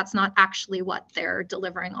 but that's not actually what they're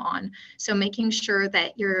delivering on. So making sure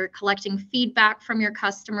that you're collecting feedback from your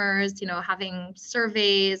customers, having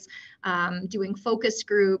surveys, doing focus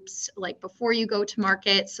groups before you go to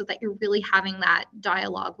market, so that you're really having that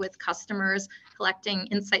dialogue with customers, collecting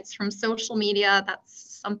insights from social media.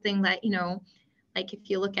 That's something that, if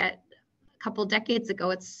you look at couple decades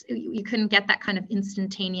ago, you couldn't get that kind of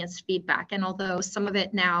instantaneous feedback. And although some of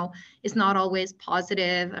it now is not always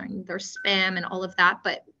positive, there's spam and all of that,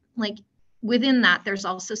 but within that, there's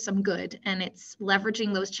also some good, and it's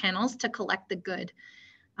leveraging those channels to collect the good.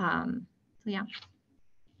 So yeah.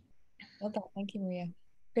 Well done. Thank you, Maria.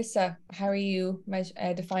 Krista, how are you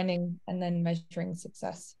defining and then measuring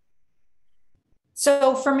success?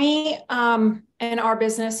 So for me, in our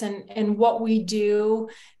business and what we do,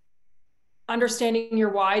 understanding your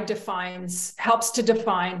why helps to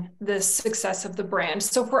define the success of the brand.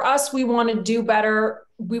 So for us, we want to do better.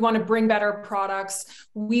 We want to bring better products.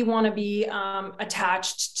 We want to be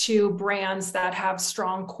attached to brands that have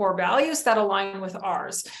strong core values that align with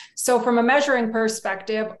ours. So from a measuring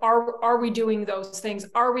perspective, are we doing those things?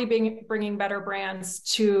 Are we bringing better brands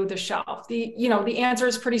to the shelf? The answer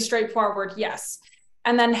is pretty straightforward. Yes.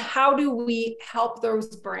 And then how do we help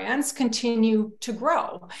those brands continue to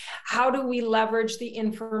grow? How do we leverage the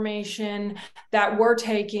information that we're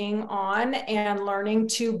taking on and learning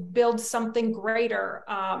to build something greater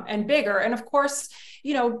and bigger? And of course,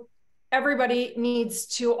 everybody needs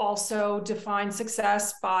to also define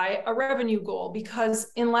success by a revenue goal,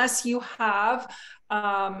 because unless you have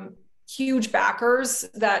huge backers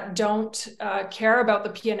that don't care about the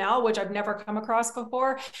P&L, which I've never come across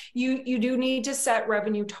before, you do need to set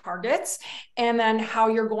revenue targets. And then how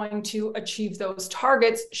you're going to achieve those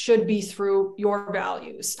targets should be through your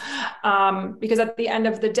values. Because at the end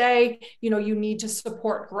of the day, you need to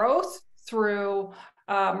support growth through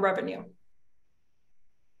revenue.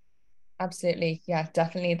 Absolutely. Yeah,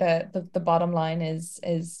 definitely. The bottom line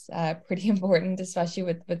is pretty important, especially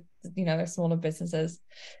with their smaller businesses.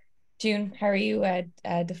 June, how are you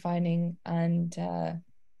defining and through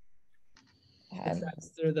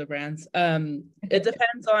the brands? It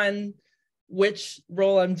depends on which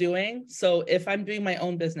role I'm doing. So if I'm doing my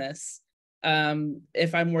own business,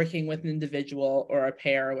 if I'm working with an individual or a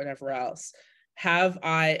pair or whatever else, have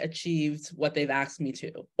I achieved what they've asked me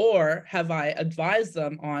to? Or have I advised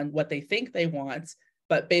them on what they think they want,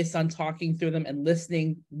 but based on talking through them and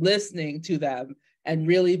listening to them, and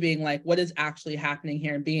really being like, what is actually happening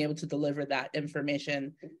here, and being able to deliver that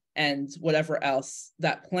information and whatever else,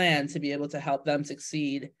 that plan to be able to help them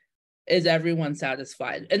succeed. Is everyone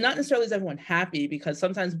satisfied? And not necessarily is everyone happy, because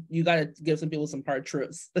sometimes you got to give some people some hard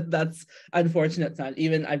truths. That's unfortunate.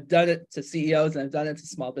 Even I've done it to CEOs and I've done it to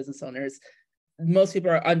small business owners. most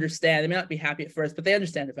people understand. They may not be happy at first, but they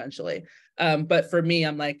understand eventually. But for me,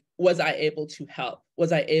 I'm like, was I able to help?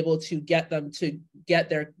 Was I able to get them to get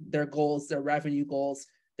their goals, their revenue goals,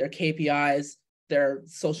 their KPIs, their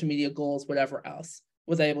social media goals, whatever else?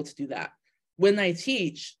 Was I able to do that? When I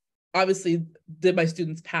teach, obviously, did my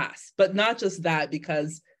students pass? But not just that,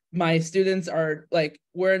 because my students are like,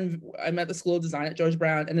 I'm at the School of Design at George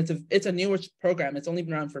Brown, and it's a newer program. It's only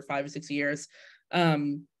been around for 5 or 6 years.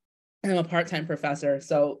 I'm a part-time professor.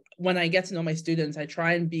 So when I get to know my students, I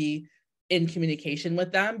try and be in communication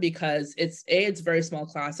with them, because it's very small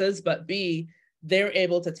classes, but B, they're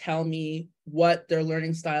able to tell me what their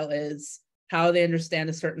learning style is, how they understand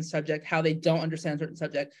a certain subject, how they don't understand a certain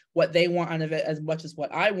subject, what they want out of it as much as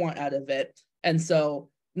what I want out of it. And so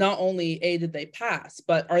not only did they pass,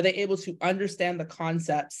 but are they able to understand the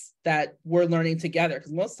concepts that we're learning together?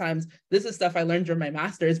 Because most times this is stuff I learned during my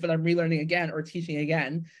master's, but I'm relearning again or teaching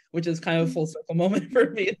again, which is kind of a full circle moment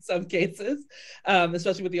for me in some cases,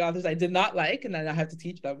 especially with the authors I did not like, and then I have to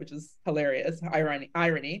teach them, which is hilarious,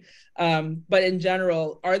 irony. But in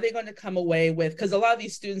general, are they going to come away with, because a lot of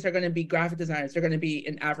these students are going to be graphic designers, they're going to be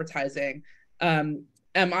in advertising. Am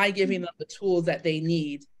I giving them the tools that they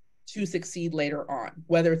need to succeed later on,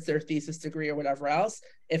 whether it's their thesis degree or whatever else?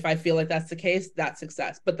 If I feel like that's the case, that's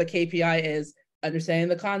success. But the KPI is understanding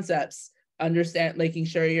the concepts, making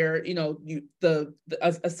sure the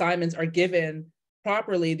assignments are given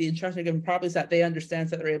properly, the instructions are given properly, so that they understand,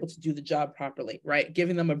 so that they're able to do the job properly, right?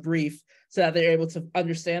 Giving them a brief so that they're able to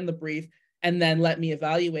understand the brief, and then let me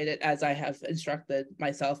evaluate it as I have instructed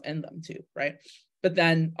myself and them to, right? But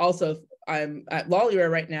then also, I'm at Lollywear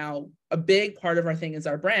right now. A big part of our thing is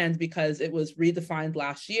our brand, because it was redefined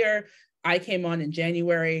last year. I came on in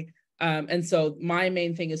January. And so my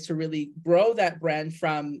main thing is to really grow that brand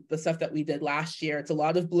from the stuff that we did last year. It's a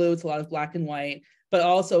lot of blue, it's a lot of black and white, but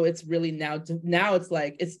also it's really now it's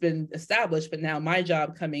like, it's been established, but now my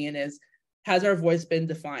job coming in is, has our voice been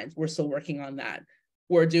defined? We're still working on that.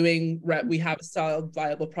 We have a solid,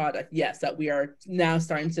 viable product. Yes, that we are now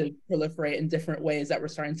starting to proliferate in different ways, that we're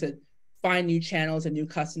starting to find new channels and new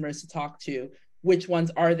customers to talk to. Which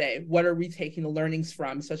ones are they? What are we taking the learnings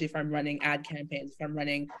from, especially if I'm running ad campaigns,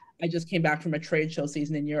 I just came back from a trade show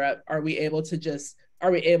season in Europe. What was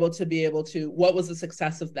the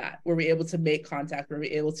success of that? Were we able to make contact? Were we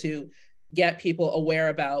able to get people aware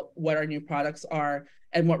about what our new products are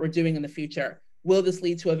and what we're doing in the future? Will this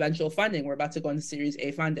lead to eventual funding? We're about to go into Series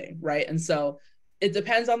A funding, right? And so it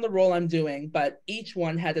depends on the role I'm doing, but each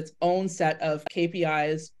one had its own set of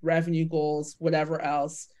KPIs, revenue goals, whatever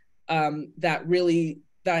else,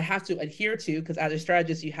 that I have to adhere to, because as a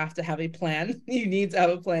strategist, you have to have a plan. You need to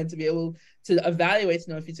have a plan to be able to evaluate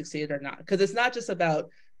to know if you succeeded or not. Because it's not just about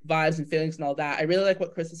vibes and feelings and all that. I really like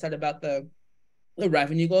what Krista said about the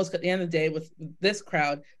revenue goals, because at the end of the day, with this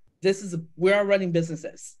crowd, we are running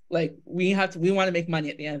businesses. Like we want to make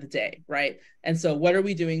money at the end of the day, right? And so what are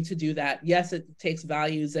we doing to do that? Yes, it takes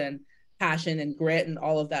values and passion and grit and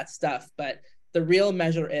all of that stuff, but the real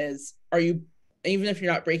measure is, even if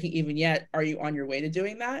you're not breaking even yet, are you on your way to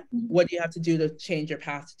doing that? What do you have to do to change your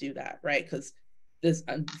path to do that, right? Because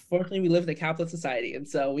unfortunately, we live in a capitalist society, and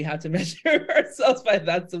so we have to measure ourselves by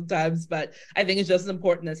that sometimes. But I think it's just as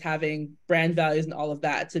important as having brand values and all of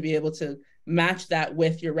that, to be able to match that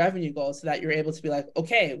with your revenue goals, so that you're able to be like,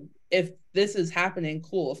 okay, if this is happening,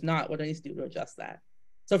 cool. If not, what do I need to do to adjust that?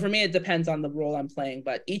 So for me, it depends on the role I'm playing,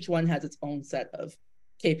 but each one has its own set of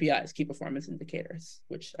KPIs, key performance indicators,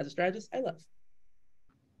 which as a strategist, I love.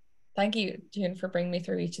 Thank you, June, for bringing me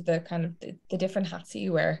through each of the kind of the different hats that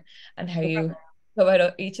you wear and how you go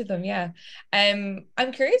about each of them. Yeah. I'm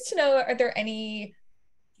curious to know, are there any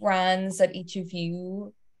brands that each of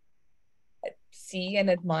you see and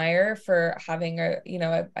admire for having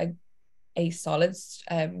a solid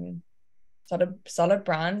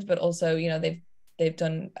brand, but also they've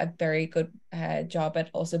done a very good job at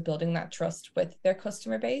also building that trust with their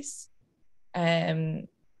customer base?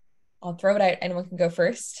 I'll throw it out. Anyone can go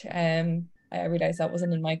first. I realize that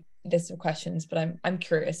wasn't in my list of questions, but I'm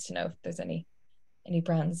curious to know if there's any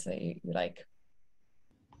brands that you like.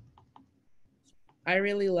 I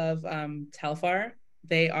really love Telfar.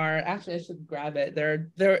 They are actually, I should grab it.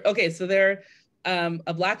 They're okay. So they're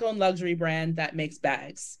a Black-owned luxury brand that makes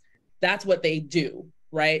bags. That's what they do,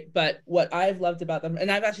 right? But what I've loved about them, and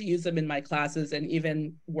I've actually used them in my classes and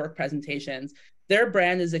even work presentations, their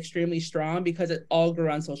brand is extremely strong because it all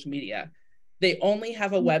grew on social media. They only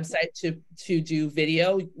have a website to do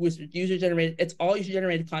video, which is user-generated. It's all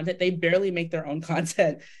user-generated content. They barely make their own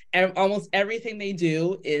content. And almost everything they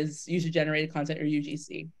do is user-generated content or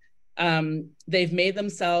UGC. They've made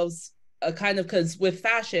themselves a kind of, because with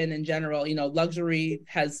fashion in general, you know, luxury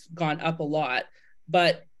has gone up a lot,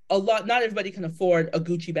 but not everybody can afford a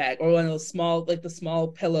Gucci bag or one of those small, like the small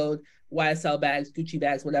pillowed YSL bags, Gucci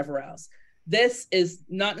bags, whatever else. This is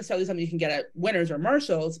not necessarily something you can get at Winners or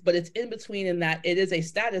Marshalls, but it's in between in that it is a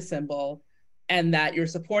status symbol and that you're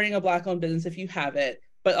supporting a Black-owned business if you have it,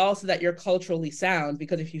 but also that you're culturally sound,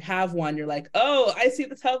 because if you have one, you're like, oh, I see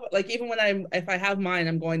the Telfar. Like even when if I have mine,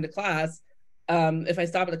 I'm going to class. If I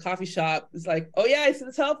stop at a coffee shop, it's like, oh yeah, I see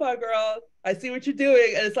the Telfar, girl. I see what you're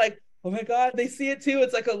doing. And it's like, oh my God, they see it too.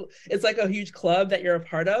 It's like a huge club that you're a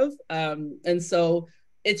part of. And so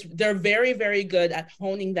they're very, very good at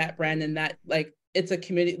honing that brand, and that like it's a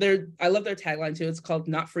community. I love their tagline too. It's called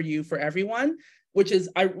 "Not for You, for Everyone," which is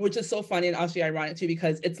so funny and actually ironic too,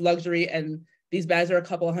 because it's luxury and these bags are a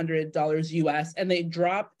couple $100 US, and they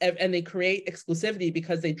drop and they create exclusivity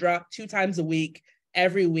because they drop 2 times a week,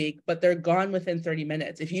 every week, but they're gone within 30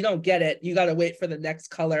 minutes. If you don't get it, you got to wait for the next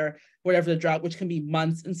color, whatever the drop, which can be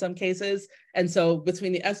months in some cases. And so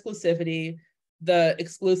between the exclusivity, the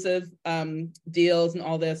exclusive deals and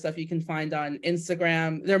all this stuff you can find on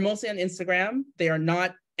Instagram. They're mostly on Instagram. They are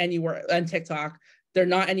not anywhere on TikTok. They're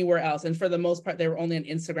not anywhere else. And for the most part, they were only on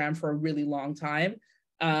Instagram for a really long time.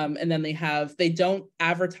 And then they don't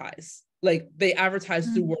advertise. Like they advertise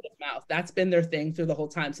through word of mouth. That's been their thing through the whole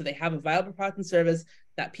time. So they have a viable product and service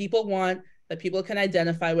that people want, that people can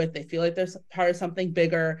identify with. They feel like they're part of something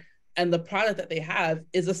bigger. And the product that they have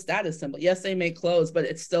is a status symbol. Yes, they make clothes, but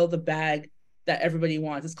it's still the bag that everybody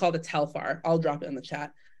wants. It's called a Telfar. I'll drop it in the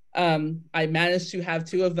chat. I managed to have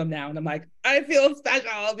 2 of them now, and I'm like, I feel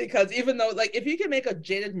special, because even though, like, if you can make a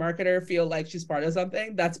jaded marketer feel like she's part of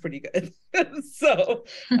something, that's pretty good. So,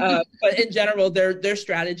 but in general, their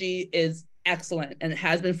strategy is excellent, and it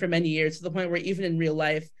has been for many years, to the point where even in real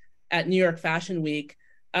life at New York Fashion Week,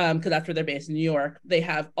 because that's where they're based in New York, they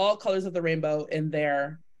have all colors of the rainbow in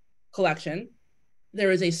their collection.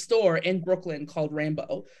 There is a store in Brooklyn called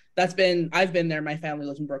Rainbow. I've been there. My family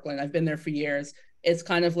lives in Brooklyn. I've been there for years. It's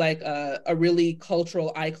kind of like a really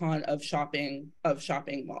cultural icon of shopping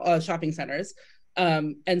centers.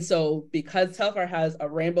 And so because Telfar has a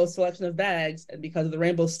rainbow selection of bags, and because of the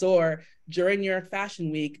Rainbow store, during New York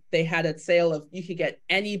Fashion Week, they had a sale of, you could get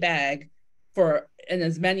any bag and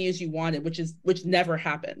as many as you wanted, which never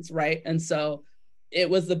happens, right? And so it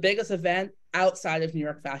was the biggest event outside of New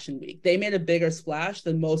York Fashion Week. They made a bigger splash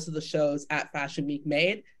than most of the shows at Fashion Week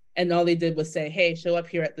made. And all they did was say, hey, show up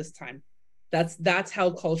here at this time. That's how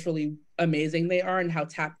culturally amazing they are and how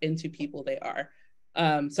tapped into people they are.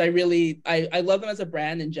 So I love them as a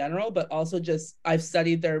brand in general, but also just I've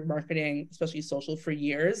studied their marketing, especially social, for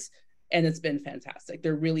years, and it's been fantastic.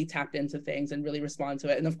 They're really tapped into things and really respond to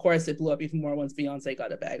it. And of course, it blew up even more once Beyonce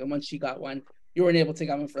got a bag. And once she got one, you weren't able to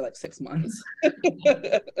get one for like 6 months.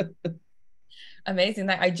 Amazing.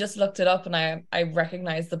 I just looked it up and I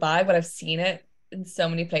recognized the bag, but I've seen it in so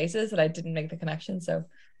many places that I didn't make the connection. So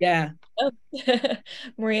yeah.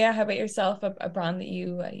 Maria, how about yourself? A brand that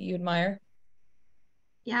you admire?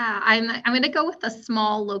 Yeah, I'm going to go with a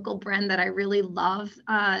small local brand that I really love.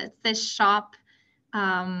 It's this shop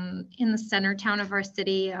in the center town of our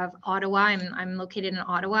city of Ottawa. I'm located in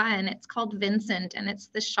Ottawa, and it's called Vincent, and it's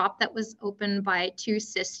the shop that was opened by 2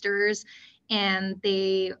 sisters, and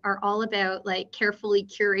they are all about like carefully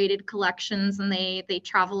curated collections, and they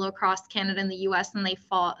travel across Canada and the US, and they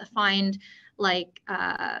find like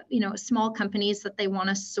small companies that they want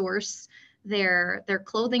to source their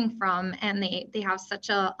clothing from, and they have such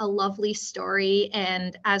a lovely story.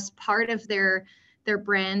 And as part of their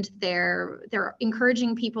brand, they're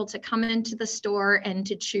encouraging people to come into the store and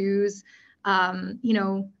to choose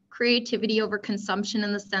creativity over consumption,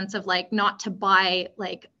 in the sense of like not to buy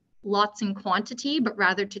like lots in quantity, but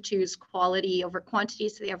rather to choose quality over quantity.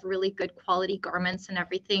 So they have really good quality garments and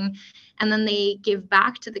everything. And then they give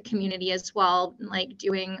back to the community as well, like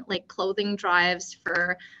doing like clothing drives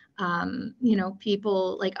for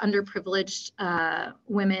people like underprivileged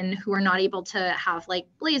women who are not able to have like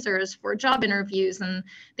blazers for job interviews and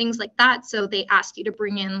things like that. So they ask you to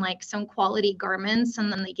bring in like some quality garments,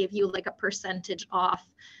 and then they give you like a percentage off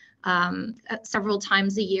several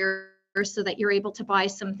times a year, so that you're able to buy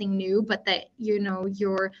something new, but that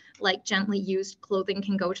your like gently used clothing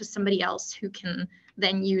can go to somebody else who can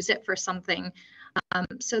then use it for something.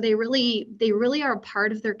 So they really are a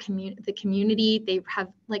part of the community. They have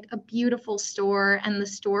like a beautiful store, and the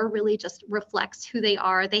store really just reflects who they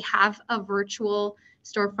are. They have a virtual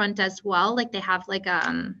storefront as well. Like they have like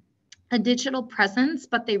a digital presence,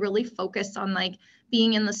 but they really focus on like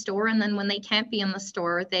being in the store. And then when they can't be in the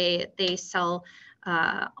store, they sell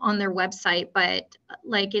on their website, but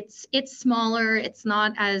like it's smaller. It's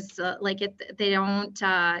not as they don't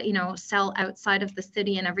sell outside of the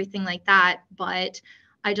city and everything like that. But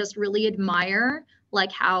I just really admire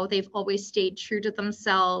like how they've always stayed true to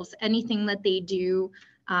themselves. Anything that they do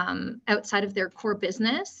outside of their core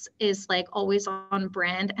business is like always on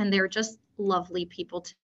brand, and they're just lovely people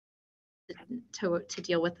to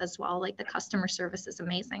deal with as well. Like the customer service is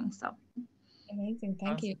amazing. So amazing,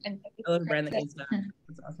 thank you. And I love a brand that does that.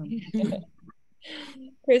 That's awesome.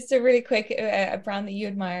 Krista, really quick, a brand that you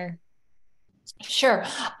admire. Sure.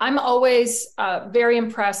 I'm always very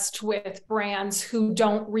impressed with brands who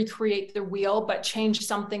don't recreate the wheel, but change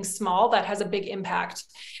something small that has a big impact.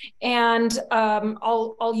 And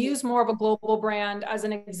I'll use more of a global brand as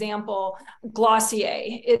an example,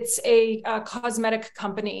 Glossier. It's a cosmetic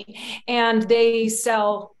company, and they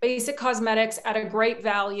sell basic cosmetics at a great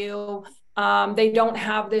value. They don't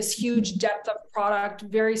have this huge depth of product,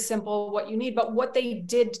 very simple what you need. But what they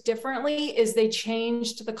did differently is they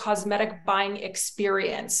changed the cosmetic buying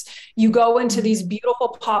experience. You go into these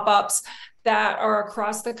beautiful pop-ups that are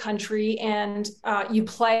across the country, and you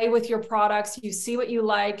play with your products, you see what you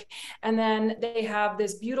like, and then they have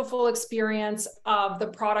this beautiful experience of the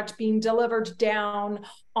product being delivered down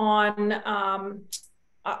on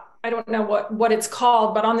I don't know what it's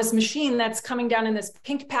called, but on this machine that's coming down in this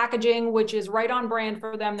pink packaging, which is right on brand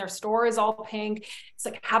for them. Their store is all pink. It's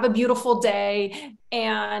like, have a beautiful day,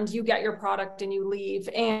 and you get your product and you leave.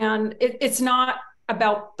 And it's not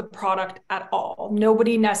about the product at all.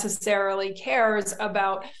 Nobody necessarily cares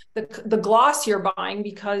about the gloss you're buying,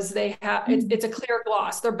 because they have it's a clear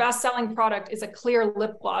gloss. Their best-selling product is a clear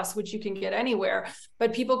lip gloss, which you can get anywhere.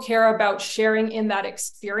 But people care about sharing in that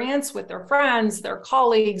experience with their friends, their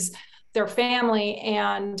colleagues, their family,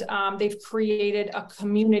 and they've created a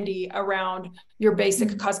community around your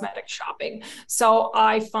basic cosmetic shopping. So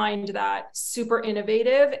I find that super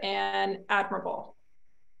innovative and admirable.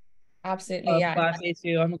 Absolutely, yeah. Glossier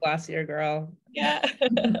too. I'm a Glossier girl. Yeah.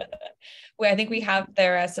 Well, I think we have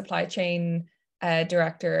their supply chain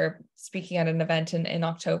director speaking at an event in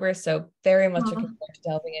October, so very much looking forward to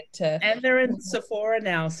delving into. And they're in Sephora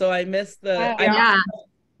now, so I miss the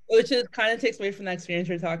which is kind of takes away from the experience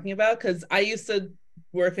you're talking about, because I used to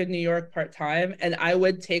work in New York part-time, and I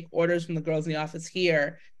would take orders from the girls in the office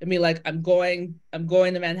here and be like, I'm going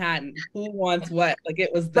to Manhattan. Who wants what? Like,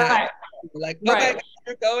 it was that. Like, okay,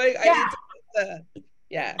 you're going. I need to do that.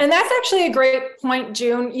 Yeah. And that's actually a great point,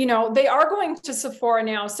 June. You know, they are going to Sephora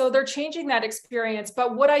now, so they're changing that experience.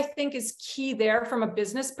 But what I think is key there from a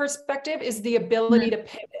business perspective is the ability to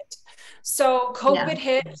pivot. So COVID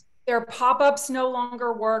hit. Their pop-ups no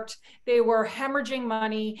longer worked. They were hemorrhaging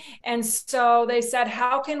money. And so they said,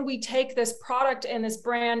 how can we take this product and this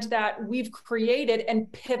brand that we've created and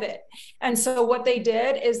pivot? And so what they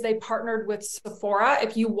did is they partnered with Sephora.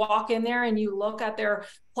 If you walk in there and you look at their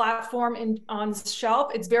platform on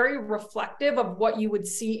shelf, it's very reflective of what you would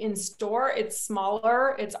see in store. It's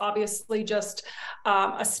smaller. It's obviously just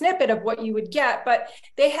a snippet of what you would get, but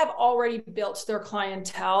they have already built their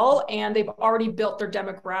clientele and they've already built their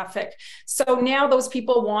demographic. So now those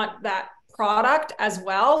people want that product as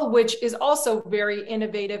well, which is also very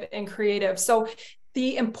innovative and creative. So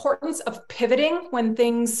the importance of pivoting when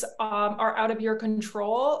things are out of your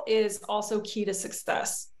control is also key to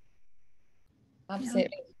success. Absolutely.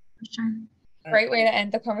 Yeah, sure. Great way to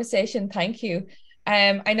end the conversation. Thank you.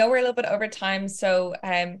 I know we're a little bit over time, so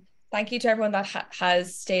thank you to everyone that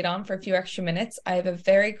has stayed on for a few extra minutes. I have a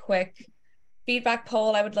very quick feedback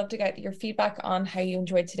poll. I would love to get your feedback on how you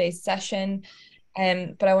enjoyed today's session.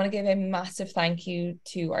 But I want to give a massive thank you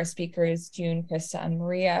to our speakers, June, Krista, and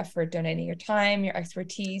Maria, for donating your time, your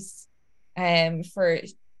expertise, for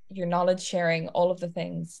your knowledge sharing, all of the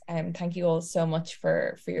things. Thank you all so much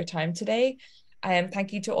for your time today.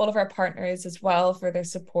 Thank you to all of our partners as well for their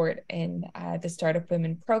support in the Startup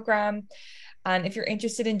Women program. And if you're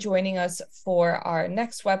interested in joining us for our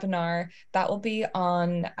next webinar, that will be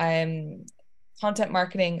on content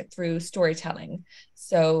marketing through storytelling.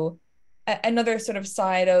 So another sort of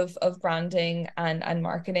side of branding and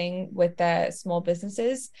marketing with small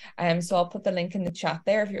businesses. So I'll put the link in the chat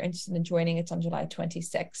there if you're interested in joining. It's on July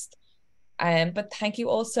 26th. But thank you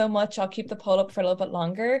all so much. I'll keep the poll up for a little bit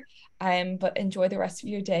longer, but enjoy the rest of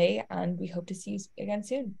your day, and we hope to see you again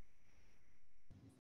soon.